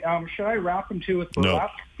 Okay. Should I wrap them too with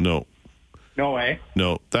burlap? No. No way.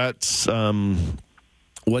 No. That's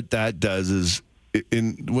what that does is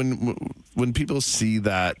when people see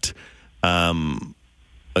that done.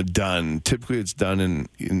 Typically, it's done in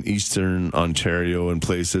eastern Ontario and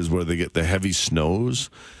places where they get the heavy snows,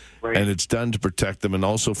 and it's done to protect them and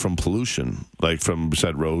also from pollution, like from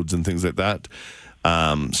said roads and things like that.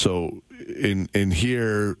 So in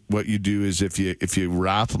here, what you do is if you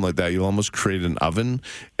wrap them like that, you'll almost create an oven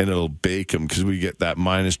and it'll bake them because we get that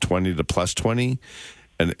 -20 to +20,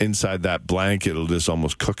 and inside that blanket, it'll just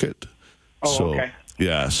almost cook it. Oh, okay.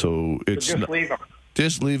 Yeah, so it's just leave them.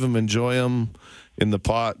 Just leave them, enjoy them in the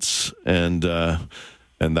pots, and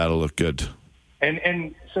that'll look good.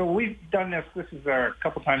 And so we've done this. This is a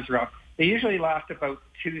couple times around. They usually last about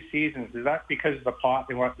 2 seasons. Is that because of the pot?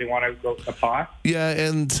 They want to outgrow the pot? Yeah,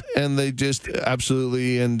 and they just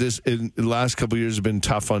absolutely. And the last couple of years have been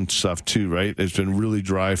tough on stuff too, right? It's been really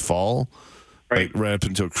dry fall, right up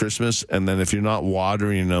until Christmas, and then if you're not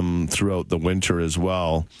watering them throughout the winter as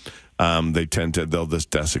well, they'll just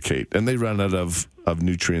desiccate, and they run out of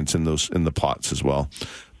nutrients in the pots as well.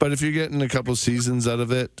 But if you're getting a couple seasons out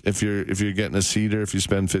of it, if you're getting a cedar, if you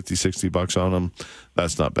spend $50-$60 on them,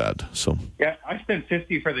 that's not bad. So yeah, I spent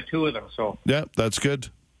 $50 for the 2 of them. So yeah, that's good.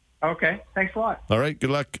 Okay, thanks a lot. All right, good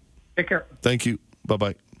luck. Take care. Thank you.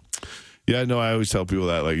 Bye-bye. Yeah, no, I always tell people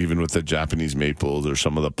that, like even with the Japanese maples or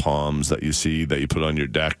some of the palms that you see that you put on your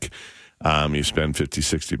deck, you spend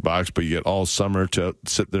 $50-$60, but you get all summer to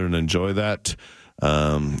sit there and enjoy that.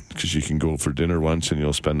 Because you can go for dinner once and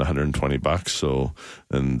you'll spend $120. So,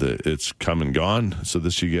 and it's come and gone. So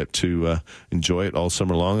this you get to enjoy it all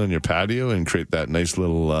summer long on your patio and create that nice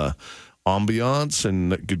little ambiance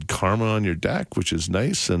and good karma on your deck, which is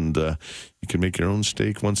nice. And you can make your own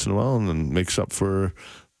steak once in a while and then makes up for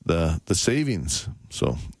the savings.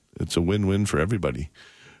 So it's a win-win for everybody.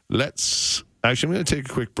 I'm going to take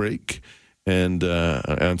a quick break and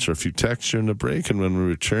answer a few texts during the break. And when we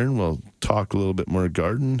return, we'll talk a little bit more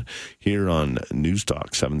garden here on News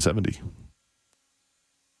Talk 770.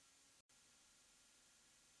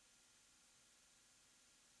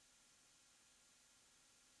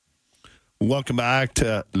 Welcome back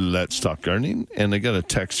to Let's Talk Gardening. And I got a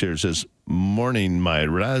text here that says, morning, my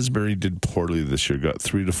raspberry did poorly this year. Got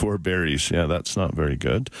 3 to 4 berries. Yeah, that's not very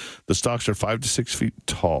good. The stalks are 5 to 6 feet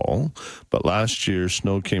tall, but last year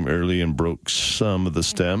snow came early and broke some of the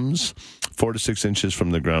stems 4 to 6 inches from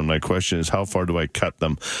the ground. My question is, how far do I cut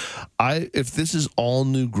them? If this is all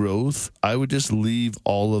new growth, I would just leave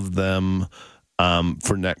all of them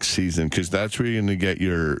for next season, because that's where you're going to get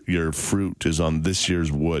your fruit is on this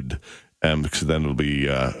year's wood. Because then it'll be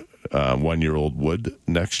 1-year-old wood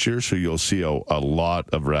next year. So you'll see a lot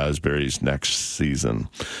of raspberries next season.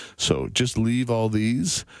 So just leave all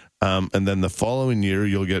these. And then the following year,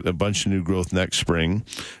 you'll get a bunch of new growth next spring.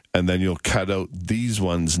 And then you'll cut out these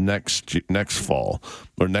ones next fall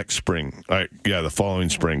or next spring. All right, yeah, the following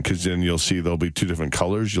spring. Because then you'll see there'll be 2 different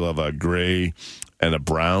colors. You'll have a gray and a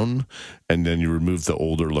brown, and then you remove the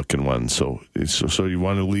older looking one. So you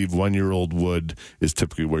want to leave 1-year-old wood is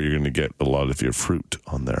typically where you're going to get a lot of your fruit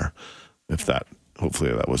on there.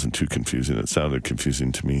 Hopefully that wasn't too confusing. It sounded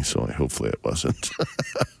confusing to me, so hopefully it wasn't.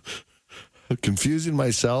 Confusing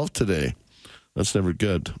myself today. That's never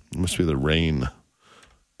good. It must be the rain.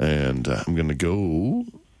 And I'm going to go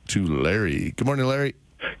to Larry. Good morning, Larry.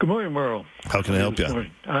 Good morning, Merle. How can I help you?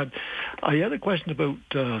 I had a question about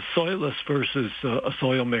soilless versus a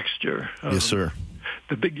soil mixture. Yes, sir.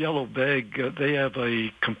 The Big Yellow Bag, they have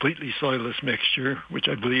a completely soilless mixture, which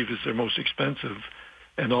I believe is their most expensive,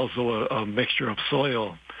 and also a mixture of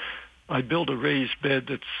soil. I built a raised bed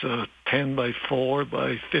that's 10 by 4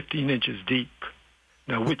 by 15 inches deep.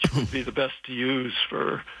 Now, which would be the best to use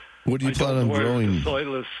for... What do you plan on growing? The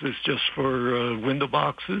soilless is just for window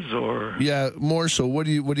boxes, or yeah, more so. What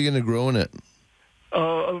are you going to grow in it?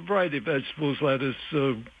 A variety of vegetables, lettuce,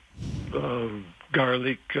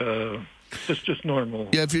 garlic, just normal.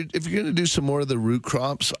 Yeah, if you're going to do some more of the root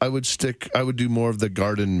crops, I would do more of the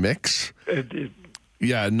garden mix.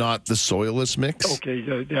 Yeah, not the soilless mix. Okay,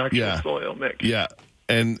 the actual soil mix. Yeah,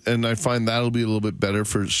 and I find that'll be a little bit better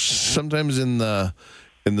for sometimes in the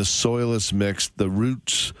soilless mix, the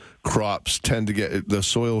roots crops tend to get the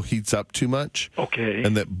soil heats up too much. Okay.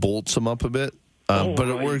 And that bolts them up a bit. But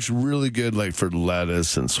it works really good like for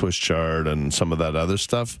lettuce and Swiss chard and some of that other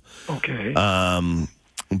stuff. Okay. And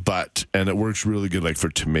it works really good like for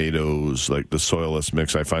tomatoes. Like the soilless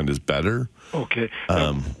mix I find is better. Okay.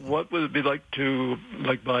 What would it be like to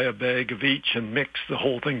buy a bag of each and mix the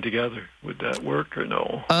whole thing together? Would that work or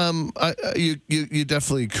no? You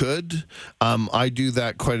definitely could. I do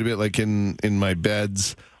that quite a bit. Like in my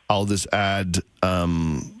beds, I'll just add a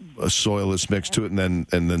soilless mix to it and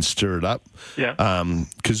then stir it up. Yeah.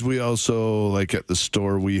 Because we also, like at the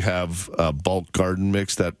store, we have a bulk garden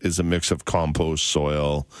mix that is a mix of compost,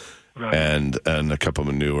 soil, right, and a couple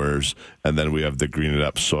of manures. And then we have the Green It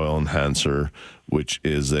Up Soil Enhancer, which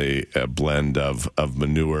is a blend of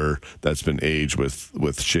manure that's been aged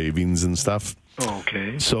with shavings and stuff.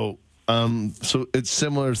 Okay. So So it's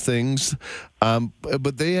similar things,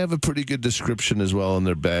 but they have a pretty good description as well in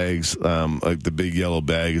their bags. Like the big yellow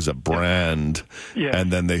bag is a brand,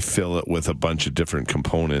 and then they fill it with a bunch of different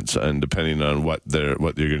components, and depending on what you're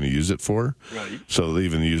going to use it for. Right. So they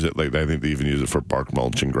even use it I think they even use it for bark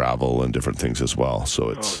mulch and gravel and different things as well. So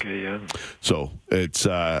it's So it's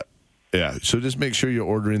so just make sure you're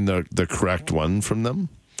ordering the correct one from them.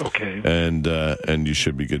 Okay. And you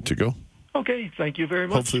should be good to go. Okay, thank you very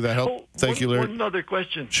much. Hopefully that helped. Thank you, Larry. One other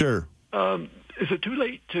question. Sure. Is it too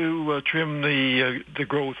late to trim the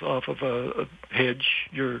growth off of a hedge,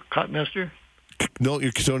 your cotton ester? No,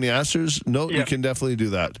 your cotoneasters? No, you can definitely do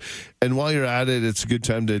that. And while you're at it, it's a good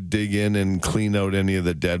time to dig in and clean out any of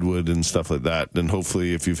the dead wood and stuff like that. And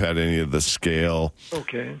hopefully if you've had any of the scale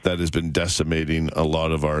that has been decimating a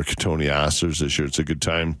lot of our cotoneasters this year, it's a good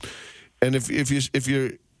time. And if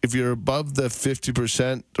you're above the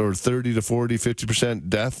 50% or 30 to 40, 50%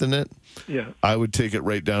 death in it, I would take it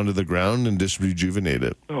right down to the ground and just rejuvenate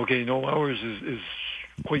it. Okay, no, ours is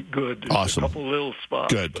quite good. There's awesome. A couple little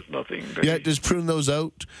spots, but nothing very... Yeah, just prune those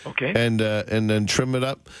out. Okay. And then trim it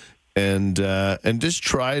up. And just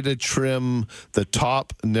try to trim the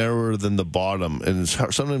top narrower than the bottom. And it's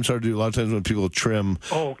sometimes hard to do. A lot of times when people trim,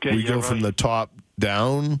 we go from the top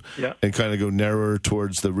down and kind of go narrower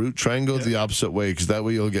towards the root. Try and go the opposite way, because that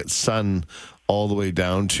way you'll get sun all the way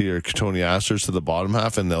down to your cotoneasters to the bottom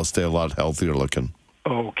half, and they'll stay a lot healthier looking.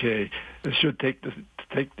 Okay. It should take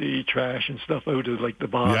the trash and stuff out of like the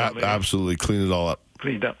bottom. Yeah, absolutely. Clean it all up.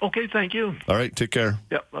 Cleaned up. Okay, thank you. All right, take care.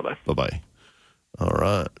 Yeah, bye-bye. Bye-bye. All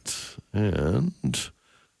right. And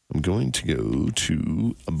I'm going to go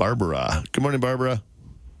to Barbara. Good morning, Barbara.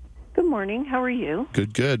 Good morning. How are you?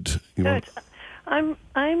 Good. Good. I'm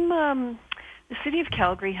the city of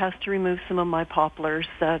Calgary has to remove some of my poplars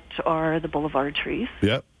that are the boulevard trees.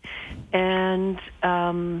 Yep. And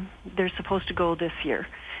they're supposed to go this year.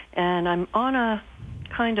 And I'm on a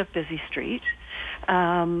kind of busy street.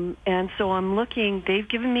 And so I'm looking, they've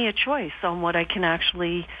given me a choice on what I can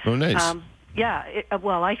actually... Oh, nice.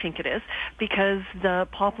 Well, I think it is, because the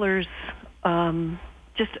poplars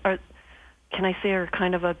just are, can I say, are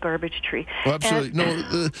kind of a garbage tree. Well,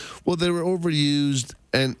 absolutely. Well, they were overused,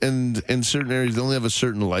 and in certain areas, they only have a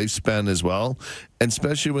certain lifespan as well, and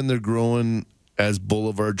especially when they're growing as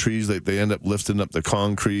boulevard trees, like they end up lifting up the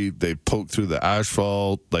concrete, they poke through the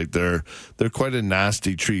asphalt, like they're quite a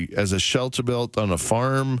nasty tree. As a shelter belt on a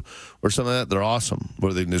farm or something like that, they're awesome,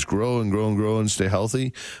 where they can just grow and grow and grow and stay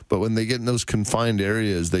healthy. But when they get in those confined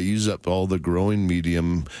areas, they use up all the growing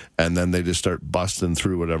medium, and then they just start busting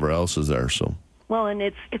through whatever else is there. So well, and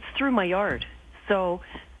it's through my yard, so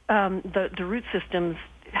the root systems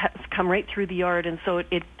come right through the yard, and so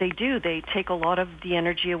they take a lot of the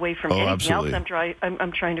energy away from anything else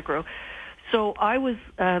I'm trying to grow. So I was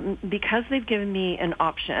because they've given me an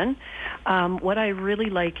option. What I really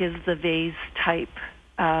like is the vase type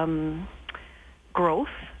growth.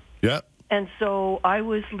 Yeah. And so I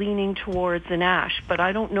was leaning towards an ash, but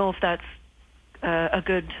I don't know if that's a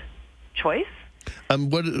good choice.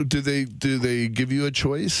 What do they give you a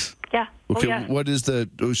choice? Yeah. Okay. Oh, yeah. What is so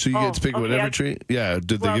you get to pick whatever tree? Yeah.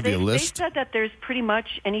 Did they give you a list? They said that there's pretty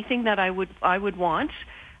much anything that I would want.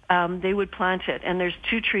 They would plant it, and there's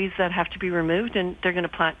 2 trees that have to be removed, and they're going to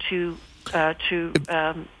plant 2.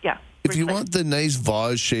 If you want the nice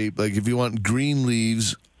vase shape, like if you want green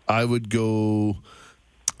leaves, I would go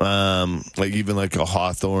like even like a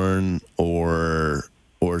hawthorn or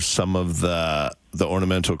some of the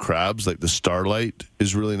ornamental crabs, like the starlight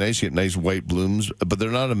is really nice. You get nice white blooms, but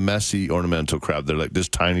they're not a messy ornamental crab. They're like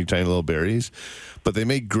just tiny, tiny little berries, but they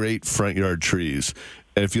make great front yard trees.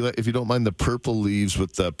 And if you don't mind the purple leaves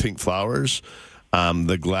with the pink flowers,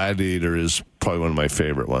 the gladiator is probably one of my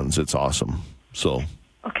favorite ones. It's awesome. So.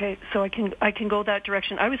 Okay, so I can go that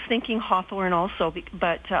direction. I was thinking hawthorn also,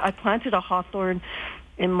 but I planted a hawthorn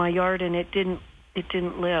in my yard, and it didn't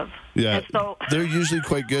live. Yeah, so they're usually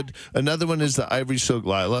quite good. Another one is the ivory silk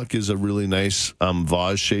lilac, is a really nice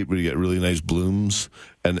vase shape where you get really nice blooms,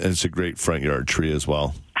 and it's a great front yard tree as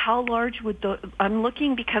well. How large would I'm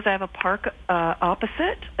looking, because I have a park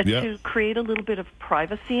opposite to create a little bit of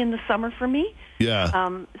privacy in the summer for me.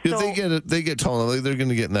 Yeah. They get tall enough. They're going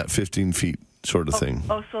to get in that 15 feet sort of thing.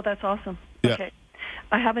 Oh, so that's awesome. Yeah. Okay.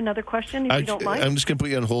 I have another question, if you don't mind. I'm just going to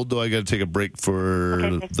put you on hold, though. I got to take a break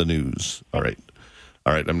for the news. All right.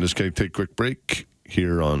 I'm just going to take a quick break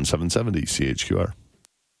here on 770 CHQR.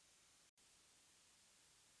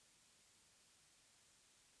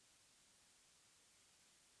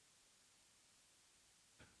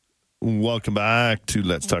 Welcome back to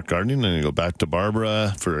Let's Talk Gardening. I'm going to go back to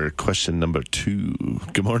Barbara for question number 2.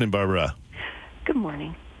 Good morning, Barbara. Good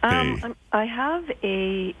morning. I have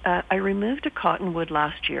I removed a cottonwood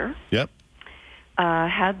last year. Yep.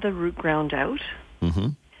 Had the root ground out. Mm-hmm.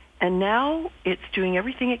 And now it's doing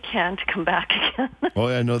everything it can to come back again. Oh,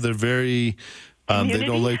 yeah, I know they're very... they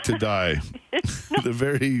don't like to die. They're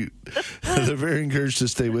very encouraged to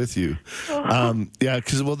stay with you.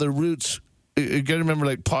 Because the roots. You got to remember,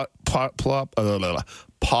 like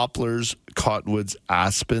poplars, cottonwoods,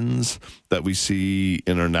 aspens that we see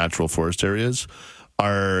in our natural forest areas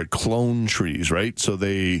are clone trees, right? So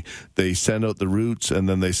they send out the roots and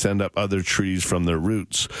then they send up other trees from their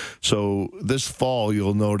roots. So this fall,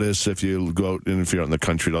 you'll notice if you go out and if you're out in the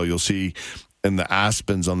country at all, you'll see. And the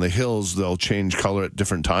aspens on the hills, they'll change color at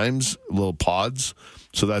different times, little pods.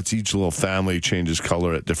 So that's each little family changes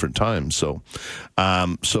color at different times. So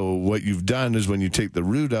what you've done is when you take the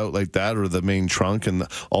root out like that, or the main trunk, and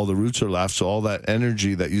all the roots are left, so all that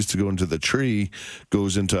energy that used to go into the tree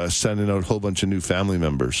goes into sending out a whole bunch of new family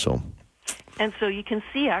members. So. And so you can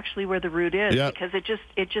see actually where the root is because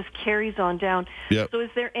it just carries on down. Yep. So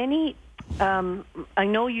is there any... I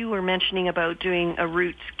know you were mentioning about doing a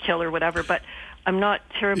root kill or whatever, but I'm not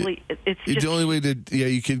terribly. It's just the only way to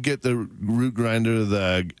you could get the root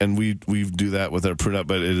grinder and we do that with our prune up,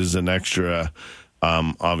 but it is an extra.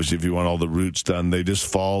 Obviously, if you want all the roots done, they just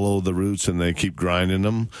follow the roots and they keep grinding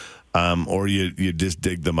them, or you just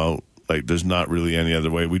dig them out. Like there's not really any other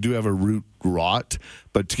way. We do have a root rot,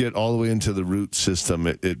 but to get all the way into the root system,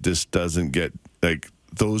 it just doesn't get like.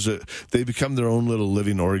 They become their own little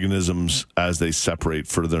living organisms as they separate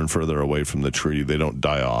further and further away from the tree. They don't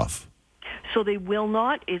die off. So they will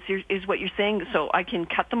not, is what you're saying. So I can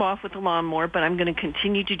cut them off with a lawnmower, but I'm going to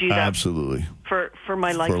continue to do that. Absolutely. For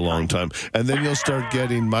my lifetime. For a long time. And then you'll start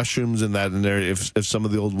getting mushrooms in that area. If some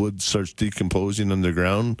of the old wood starts decomposing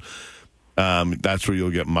underground, that's where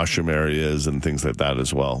you'll get mushroom areas and things like that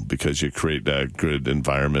as well, because you create a good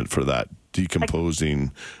environment for that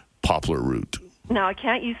decomposing poplar root. Now, I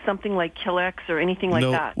can't use something like Killex or anything like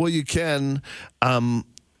that. Well, you can, and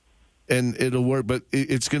it'll work, but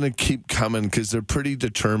it's going to keep coming because they're pretty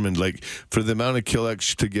determined. Like, for the amount of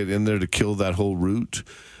Killex to get in there to kill that whole root,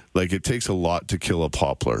 like, it takes a lot to kill a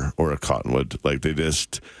poplar or a cottonwood. Like,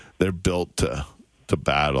 they're built to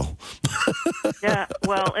battle. Yeah,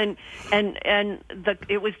 well, and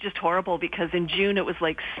it was just horrible because in June it was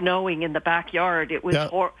like snowing in the backyard. It was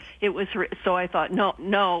so I thought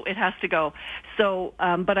no, it has to go. So,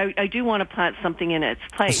 but I do want to plant something in its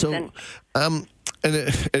place. So,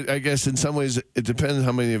 and I guess in some ways it depends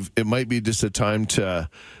how many it might be just a time to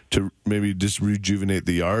maybe just rejuvenate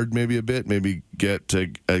the yard maybe a bit, maybe get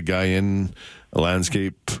a guy in a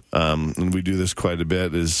landscape, and we do this quite a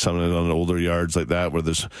bit, is something on older yards like that where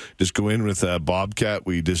there's just go in with a bobcat,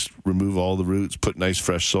 we just remove all the roots, put nice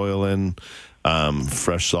fresh soil in,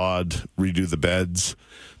 fresh sod, redo the beds.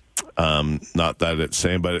 Not that it's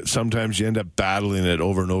same, but sometimes you end up battling it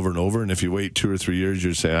over and over and over, and if you wait 2 or 3 years,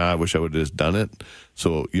 you're saying, I wish I would have just done it.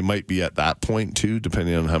 So you might be at that point too,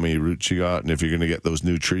 depending on how many roots you got and if you're going to get those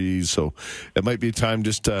new trees. So it might be time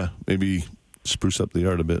just to maybe spruce up the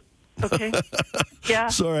yard a bit. Okay. Yeah.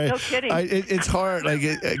 Sorry. No kidding. It's hard, like,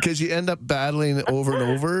 because you end up battling over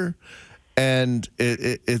and over, and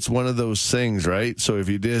it's one of those things, right? So if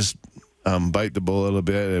you just bite the bullet a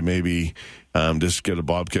bit and maybe just get a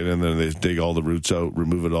bobcat in there and they dig all the roots out,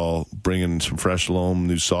 remove it all, bring in some fresh loam,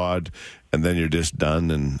 new sod, and then you're just done,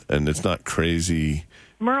 and it's not crazy.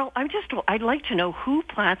 Merle, I'd like to know who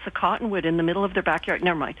plants a cottonwood in the middle of their backyard.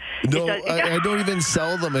 Never mind. No, I don't even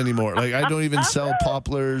sell them anymore. Like, I don't even sell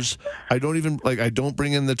poplars. I don't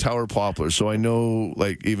bring in the tower poplars. So I know,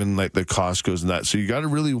 like, even like the Costco's and that. So you got to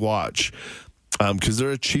really watch, because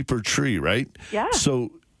they're a cheaper tree, right? Yeah.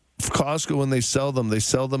 So Costco, when they sell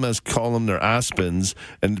them as columnar aspens,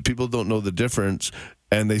 and people don't know the difference,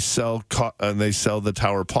 and they sell the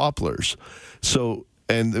tower poplars. So,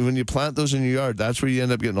 and when you plant those in your yard, that's where you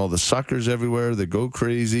end up getting all the suckers everywhere. They go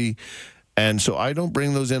crazy. And so I don't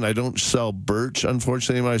bring those in. I don't sell birch,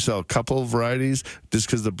 unfortunately. I sell a couple of varieties just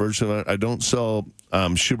because the birch. I don't sell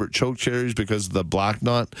Schubert chokecherries because of the black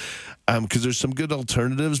knot, because there's some good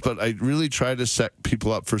alternatives, but I really try to set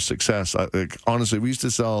people up for success. Honestly, we used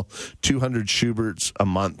to sell 200 Schuberts a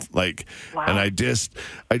month, wow. And I just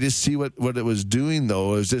see what it was doing,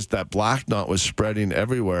 though. It was just that black knot was spreading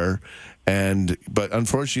everywhere. But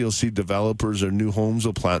unfortunately, you'll see developers or new homes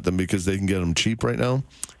will plant them because they can get them cheap right now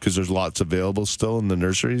because there's lots available still in the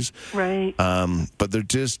nurseries. Right. But they're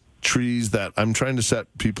just trees that I'm trying to set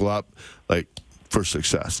people up for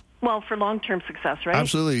success. Well, for long-term success, right?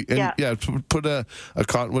 Absolutely. And put a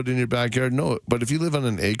cottonwood in your backyard. No, but if you live on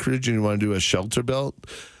an acreage and you want to do a shelter belt,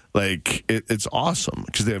 Like it's awesome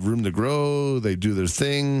because they have room to grow. They do their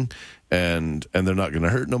thing, and they're not going to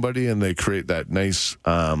hurt nobody, and they create that nice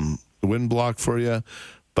wind block for you.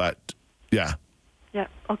 But yeah. Yeah.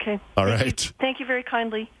 Okay. All right. Thank you very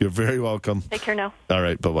kindly. You're very welcome. Take care now. All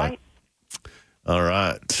right. Bye-bye. Bye. All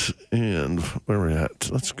right. And where are we at?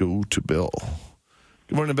 Let's go to Bill.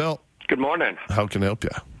 Good morning, Bill. Good morning. How can I help you?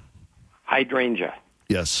 Hydrangea.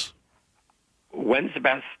 Yes. When's the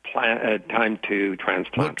best time to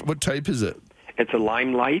transplant? What type is it? It's a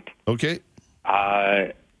limelight. Okay.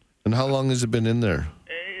 And how long has it been in there?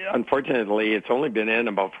 Unfortunately, it's only been in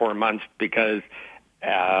about 4 months because,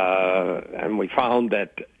 and we found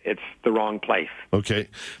that it's the wrong place. Okay.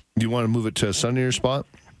 Do you want to move it to a sunnier spot?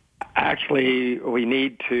 Actually, we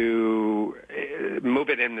need to move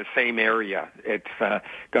it in the same area. It's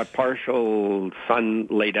got partial sun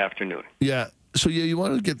late afternoon. Yeah. So, you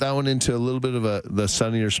want to get that one into a little bit of the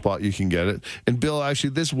sunnier spot you can get it. And, Bill,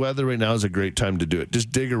 actually, this weather right now is a great time to do it. Just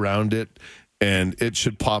dig around it, and it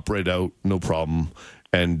should pop right out, no problem.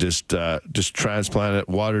 And just transplant it,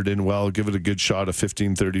 water it in well, give it a good shot of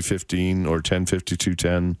 15-30-15 or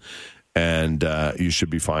 10-52-10, and you should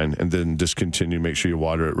be fine. And then just continue, make sure you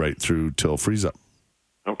water it right through till freeze up.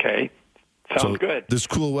 Okay. Sounds good. This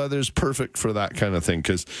cool weather is perfect for that kind of thing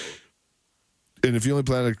and if you only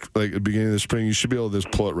plant it like at the beginning of the spring, you should be able to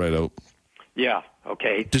just pull it right out. Yeah,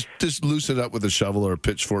 okay. Just loosen it up with a shovel or a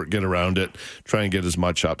pitchfork, get around it, try and get as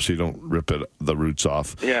much up so you don't rip the roots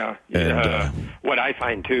off. Yeah. And what I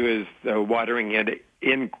find, too, is watering it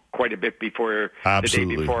in quite a bit before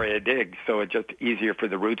absolutely. The day before I dig, so it's just easier for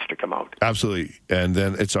the roots to come out. Absolutely. And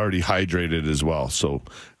then it's already hydrated as well, so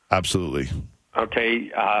absolutely. Okay,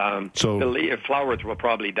 so the flowers will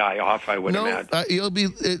probably die off, I would imagine.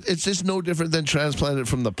 It's just no different than transplanted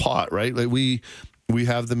from the pot, right? Like we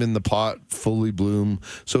have them in the pot, fully bloom.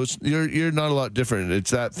 So you're not a lot different.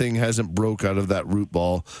 It's that thing hasn't broke out of that root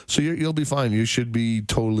ball, so you'll be fine. You should be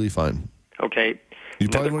totally fine. Okay. You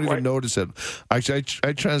probably won't even notice it. Actually,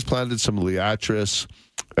 I transplanted some Liatris,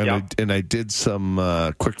 and I did some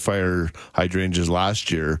quickfire hydrangeas last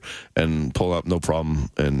year, and pull up no problem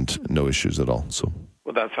and no issues at all. So.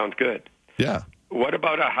 Well, that sounds good. Yeah. What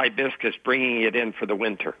about a hibiscus, bringing it in for the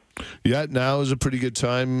winter? Yeah, now is a pretty good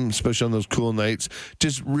time, especially on those cool nights.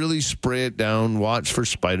 Just really spray it down. Watch for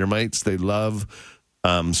spider mites. They love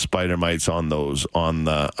spider mites on those,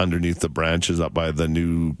 underneath the branches up by the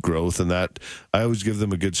new growth and that. I always give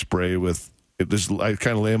them a good spray with it. I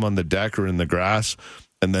kind of lay them on the deck or in the grass,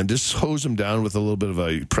 and then just hose them down with a little bit of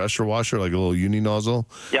a pressure washer, like a little uni nozzle.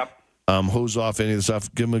 Yep. Hose off any of the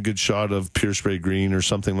stuff. Give them a good shot of Pure Spray Green or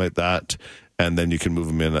something like that, and then you can move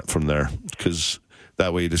them in from there, because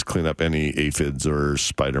that way you just clean up any aphids or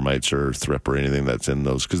spider mites or thrip or anything that's in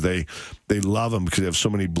those, because they love them because they have so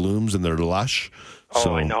many blooms and they're lush. Oh,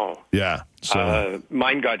 so, I know. Yeah. So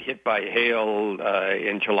mine got hit by hail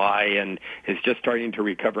in July and is just starting to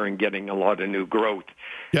recover and getting a lot of new growth.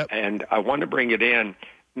 Yep. And I want to bring it in.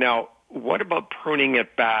 Now, what about pruning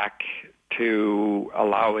it back to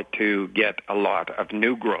allow it to get a lot of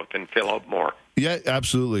new growth and fill out more? Yeah,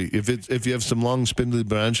 absolutely. If you have some long spindly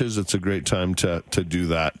branches, it's a great time to do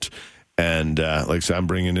that. And like I said, I'm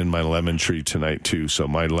bringing in my lemon tree tonight too. So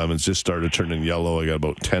my lemons just started turning yellow. I got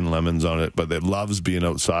about 10 lemons on it, but it loves being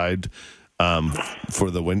outside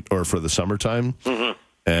for the winter or for the summertime. Mm-hmm.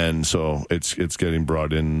 And so it's getting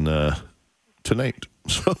brought in tonight.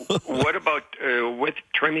 What about with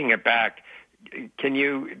trimming it back? Can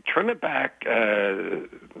you trim it back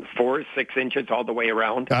 4-6 inches all the way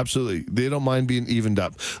around? Absolutely. They don't mind being evened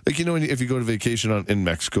up. Like, if you go to vacation in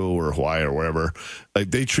Mexico or Hawaii or wherever,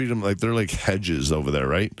 like they treat them like they're like hedges over there,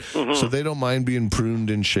 right? Mm-hmm. So they don't mind being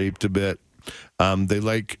pruned and shaped a bit. They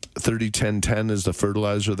like 30-10-10 is the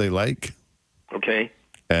fertilizer they like. Okay.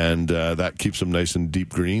 And that keeps them nice and deep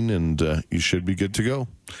green, and you should be good to go.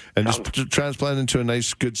 And just transplant into a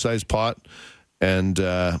nice, good-sized pot, and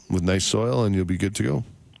with nice soil, and you'll be good to go.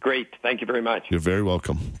 Great. Thank you very much. You're very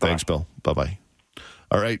welcome. Thanks, Bill. Bye-bye.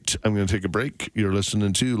 All right, I'm going to take a break. You're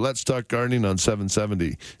listening to Let's Talk Gardening on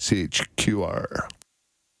 770 CHQR.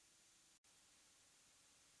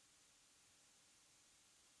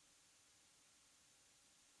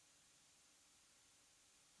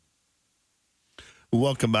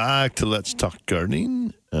 Welcome back to Let's Talk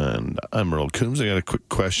Gardening, and I'm Earl Coombs. I got a quick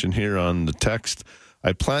question here on the text.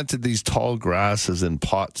 I planted these tall grasses in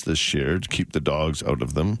pots this year to keep the dogs out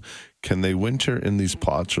of them. Can they winter in these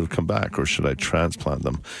pots or come back, or should I transplant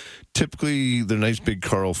them? Typically, they're nice big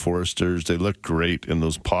Carl Foresters. They look great in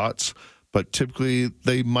those pots, but typically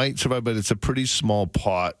they might survive, but it's a pretty small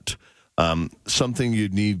pot. Something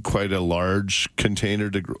you'd need quite a large container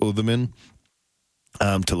to grow them in.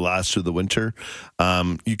 to last through the winter.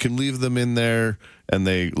 You can leave them in there, and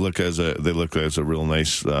they look as a real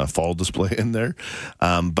nice fall display in there.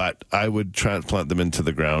 But I would transplant them into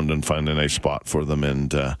the ground and find a nice spot for them,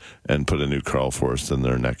 and put a new coral forest in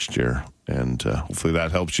there next year. And hopefully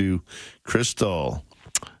that helps you, Crystal.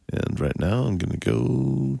 And right now I'm going to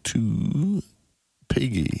go to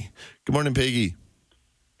Peggy. Good morning, Peggy.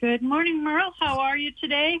 Good morning, Merle. How are you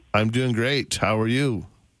today? I'm doing great. How are you?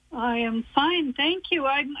 I am fine, thank you.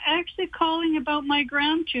 I'm actually calling about my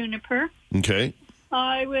ground juniper. Okay.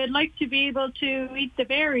 I would like to be able to eat the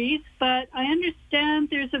berries, but I understand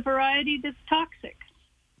there's a variety that's toxic.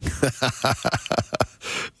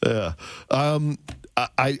 Yeah. I'm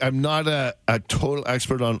not a total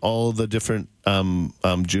expert on all the different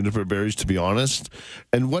juniper berries, to be honest.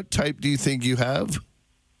 And what type do you think you have?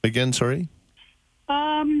 Again, sorry?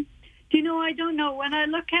 I don't know. When I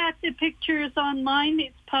look at the pictures online,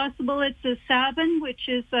 it's possible it's a savin, which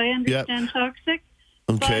is, I understand, toxic.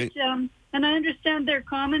 Okay. But, and I understand they're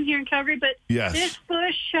common here in Calgary, but yes. This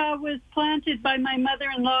bush was planted by my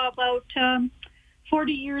mother-in-law about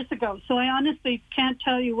 40 years ago, so I honestly can't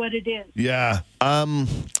tell you what it is. Yeah.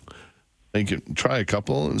 You can try a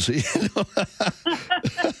couple and see.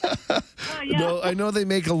 Yeah. No, I know they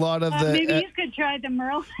make a lot of the... Maybe you could try them,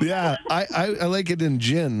 Merle. Yeah, I like it in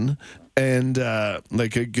gin. And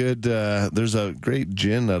like a good... there's a great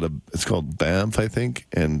gin it's called Banff, I think.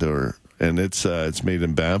 And it's made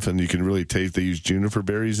in Banff, and you can really taste... They use juniper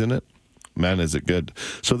berries in it. Man, is it good.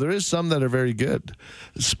 So there is some that are very good.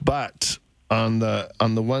 But on the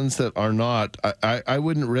ones that are not, I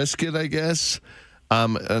wouldn't risk it, I guess.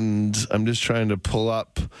 And I'm just trying to pull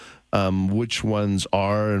up which ones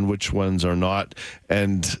are and which ones are not.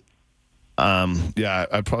 And,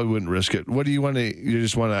 I probably wouldn't risk it. What do you want to... You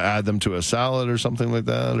just want to add them to a salad or something like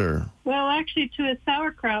that, or? Well, actually, to a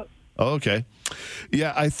sauerkraut. Oh, okay.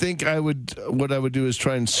 Yeah, I think what I would do is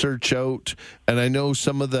try and search out, and I know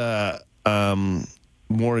some of the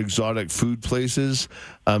more exotic food places,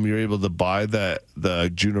 you're able to buy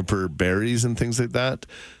the juniper berries and things like that.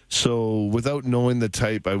 So without knowing the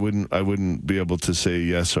type, I wouldn't be able to say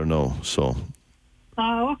yes or no. So.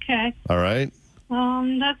 Oh, okay. All right.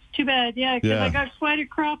 That's too bad. Yeah, because I got quite a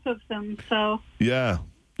crop of them. So. Yeah.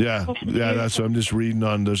 That's what I'm just reading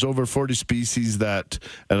on. There's over 40 species and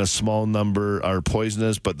a small number are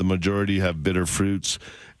poisonous, but the majority have bitter fruits,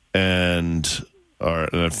 and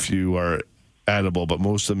a few are edible. But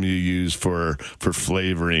most of them you use for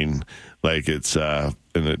flavoring. Like it's on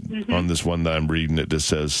this one that I'm reading, it just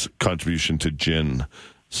says contribution to gin.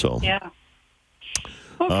 So yeah.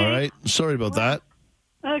 Okay. All right. Sorry about that.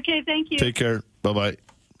 Okay. Thank you. Take care. Bye bye.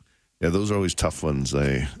 Yeah, those are always tough ones.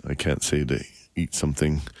 I can't say to eat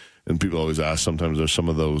something, and people always ask. Sometimes are some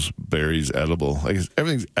of those berries edible? I guess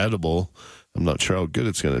everything's edible. I'm not sure how good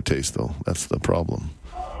it's going to taste though. That's the problem.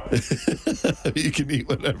 You can eat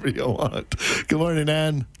whatever you want. Good morning,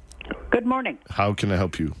 Ann. Good morning. How can I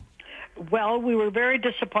help you? Well, we were very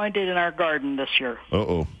disappointed in our garden this year.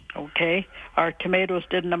 Uh-oh. Okay. Our tomatoes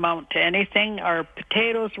didn't amount to anything. Our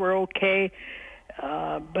potatoes were okay,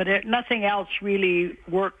 but nothing else really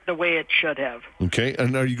worked the way it should have. Okay.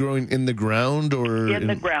 And are you growing in the ground or? In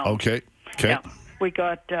the ground. Okay. Yeah. We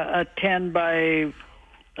got a 10 by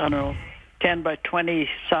 20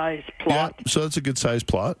 size plot. Yeah, so that's a good size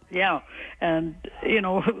plot. Yeah, and,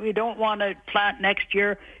 we don't want to plant next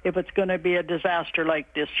year if it's going to be a disaster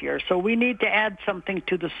like this year. So we need to add something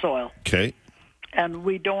to the soil. Okay. And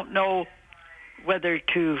we don't know whether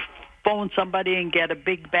to phone somebody and get a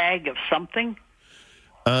big bag of something.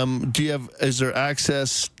 Is there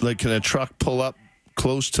access, like can a truck pull up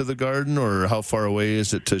close to the garden, or how far away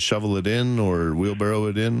is it to shovel it in or wheelbarrow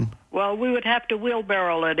it in? Well, we would have to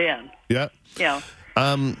wheelbarrow it in. Yeah. Yeah.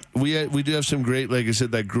 We do have some great, like I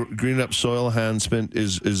said, that Green Up Soil Enhancement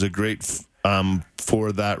is a great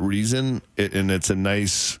for that reason, and it's a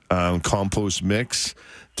nice compost mix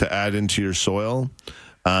to add into your soil.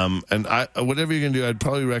 And whatever you're gonna do, I'd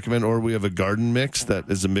probably recommend. Or we have a garden mix that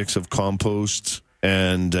is a mix of compost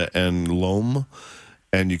and loam.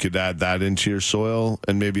 And you could add that into your soil,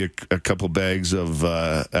 and maybe a couple bags of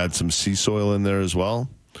add some sea soil in there as well.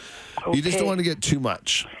 Okay. You just don't want to get too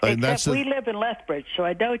much. Except we live in Lethbridge, so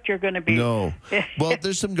I doubt you're going to be. No. Well,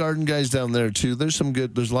 there's some garden guys down there too. There's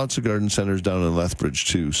lots of garden centers down in Lethbridge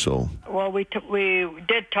too. So. Well, we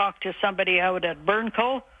did talk to somebody out at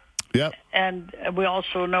Burnco. Yep. And we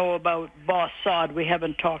also know about Boss Sod. We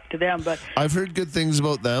haven't talked to them, but I've heard good things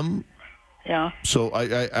about them. Yeah. So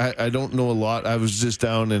I don't know a lot. I was just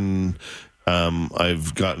down and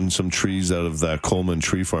I've gotten some trees out of that Coleman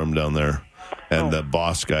Tree Farm down there. and the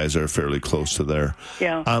Boss guys are fairly close to there.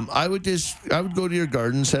 Yeah. I would go to your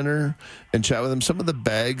garden center and chat with them. Some of the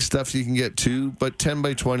bag stuff you can get too, but 10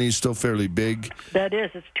 by 20 is still fairly big. That is.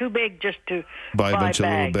 It's too big just to buy a bunch of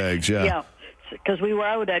little bags. Yeah. Yeah, because we were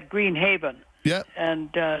out at Green Haven. Yeah. And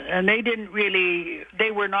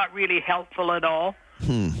they were not really helpful at all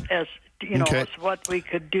as as what we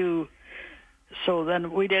could do. So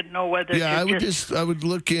then we didn't know whether. Yeah, I would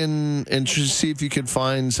look in and just see if you could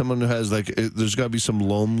find someone who has there's got to be some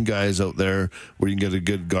loam guys out there where you can get a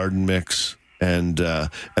good garden mix and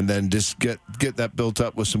then just get that built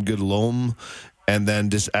up with some good loam, and then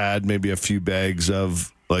just add maybe a few bags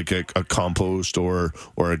of like a compost or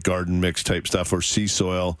a garden mix type stuff or sea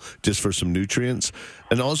soil just for some nutrients,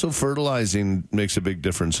 and also fertilizing makes a big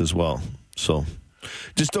difference as well. So.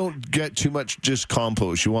 Just don't get too much just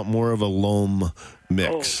compost. You want more of a loam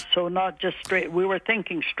mix. Oh, so not just straight. We were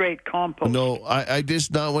thinking straight compost. No, I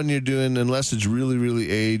just not when you're doing, unless it's really,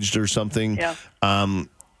 really aged or something.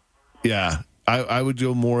 Yeah. I would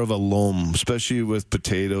go more of a loam, especially with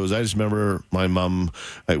potatoes. I just remember my mom,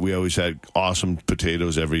 we always had awesome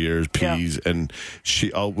potatoes every year, peas, and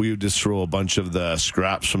we would just throw a bunch of the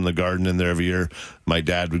scraps from the garden in there every year. My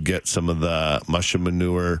dad would get some of the mushroom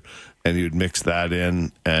manure, and he would mix that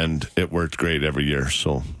in, and it worked great every year.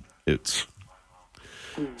 So if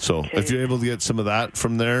you're able to get some of that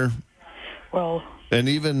from there, well, and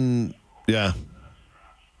even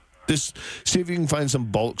just see if you can find some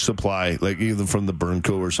bulk supply, like either from the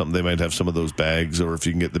Burnco or something. They might have some of those bags, or if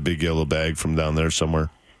you can get the big yellow bag from down there somewhere.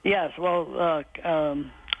 Yes, well,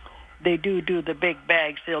 they do the big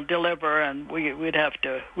bags. They'll deliver, and we'd have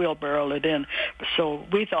to wheelbarrow it in. So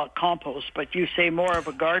we thought compost, but you say more of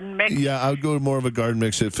a garden mix? Yeah, I would go more of a garden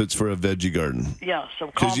mix if it's for a veggie garden. Yeah,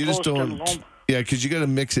 so compost and loam. Yeah, because you got to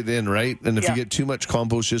mix it in, right? And if you get too much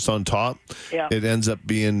compost just on top, it ends up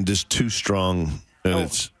being just too strong.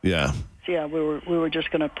 And Yeah, we were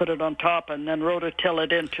just going to put it on top and then rototill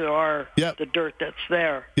it into the dirt that's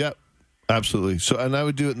there. Yep, absolutely. So, and I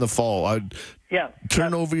would do it in the fall. I'd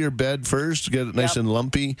turn over your bed first, get it nice and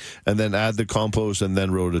lumpy, and then add the compost and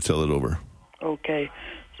then rototill it over. Okay,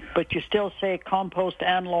 but you still say compost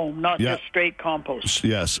and loam, not just straight compost.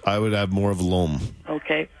 Yes, I would add more of loam.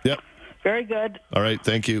 Okay. Yep. Very good. All right,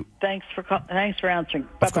 thank you. Thanks for answering.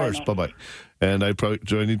 Bye-bye. Of course, bye-bye. And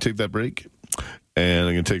do I need to take that break? And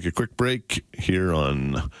I'm going to take a quick break here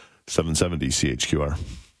on 770 CHQR.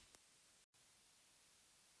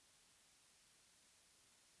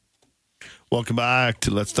 Welcome back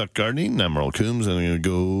to Let's Talk Gardening. I'm Merle Coombs, and I'm going to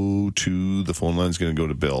go to the phone line. It's going to go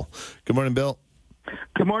to Bill. Good morning, Bill.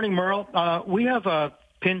 Good morning, Merle. We have a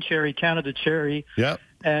pin cherry, Canada cherry. Yeah.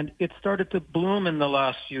 And it started to bloom in the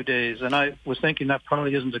last few days, and I was thinking that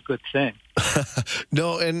probably isn't a good thing.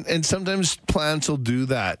 No, and sometimes plants will do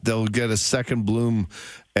that. They'll get a second bloom,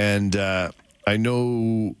 and I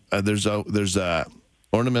know there's a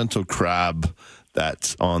ornamental crab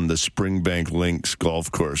that's on the Springbank Links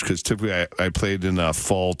golf course, because typically I played in a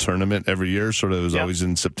fall tournament every year, sort of it was always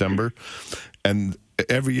in September, and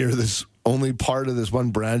every year this only part of this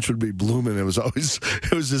one branch would be blooming. It was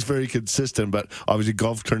just very consistent, but obviously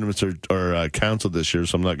golf tournaments are canceled this year,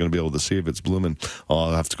 so I'm not going to be able to see if it's blooming.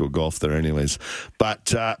 I'll have to go golf there anyways.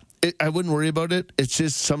 But I wouldn't worry about it. It's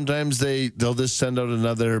just sometimes they'll just send out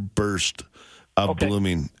another burst of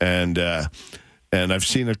blooming, and I've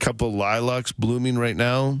seen a couple lilacs blooming right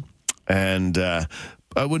now, and I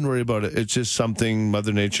wouldn't worry about it. It's just something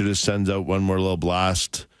Mother Nature just sends out one more little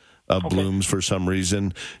blast of blooms for some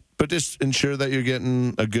reason. But just ensure that you're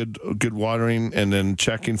getting a good watering, and then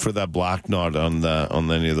checking for that black knot on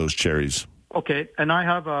any of those cherries. Okay, and I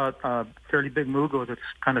have a fairly big mugo that's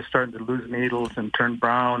kind of starting to lose needles and turn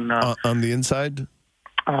brown. On the inside?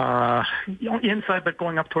 Inside, but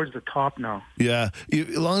going up towards the top now. Yeah,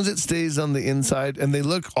 as long as it stays on the inside, and they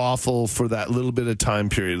look awful for that little bit of time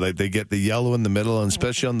period. Like they get the yellow in the middle, and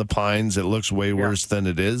especially on the pines, it looks way worse than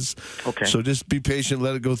it is. Okay. So just be patient.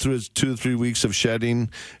 Let it go through its 2 or 3 weeks of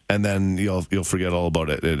shedding, and then you'll forget all about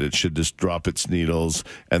it. It should just drop its needles,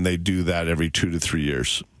 and they do that every 2 to 3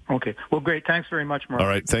 years. Okay. Well, great. Thanks very much, Mark. All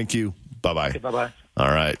right. Thank you. Bye-bye. Okay, bye-bye.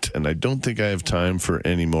 All right. And I don't think I have time for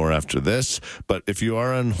any more after this. But if you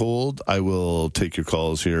are on hold, I will take your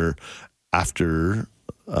calls here after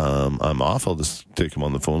I'm off. I'll just take them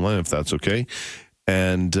on the phone line if that's okay.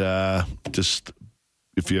 And just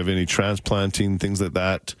if you have any transplanting, things like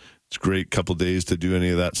that, it's a great couple days to do any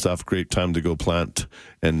of that stuff. Great time to go plant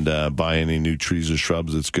and buy any new trees or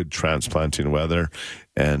shrubs. It's good transplanting weather.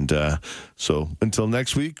 And so until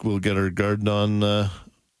next week, we'll get our garden on.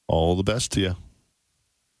 All the best to you.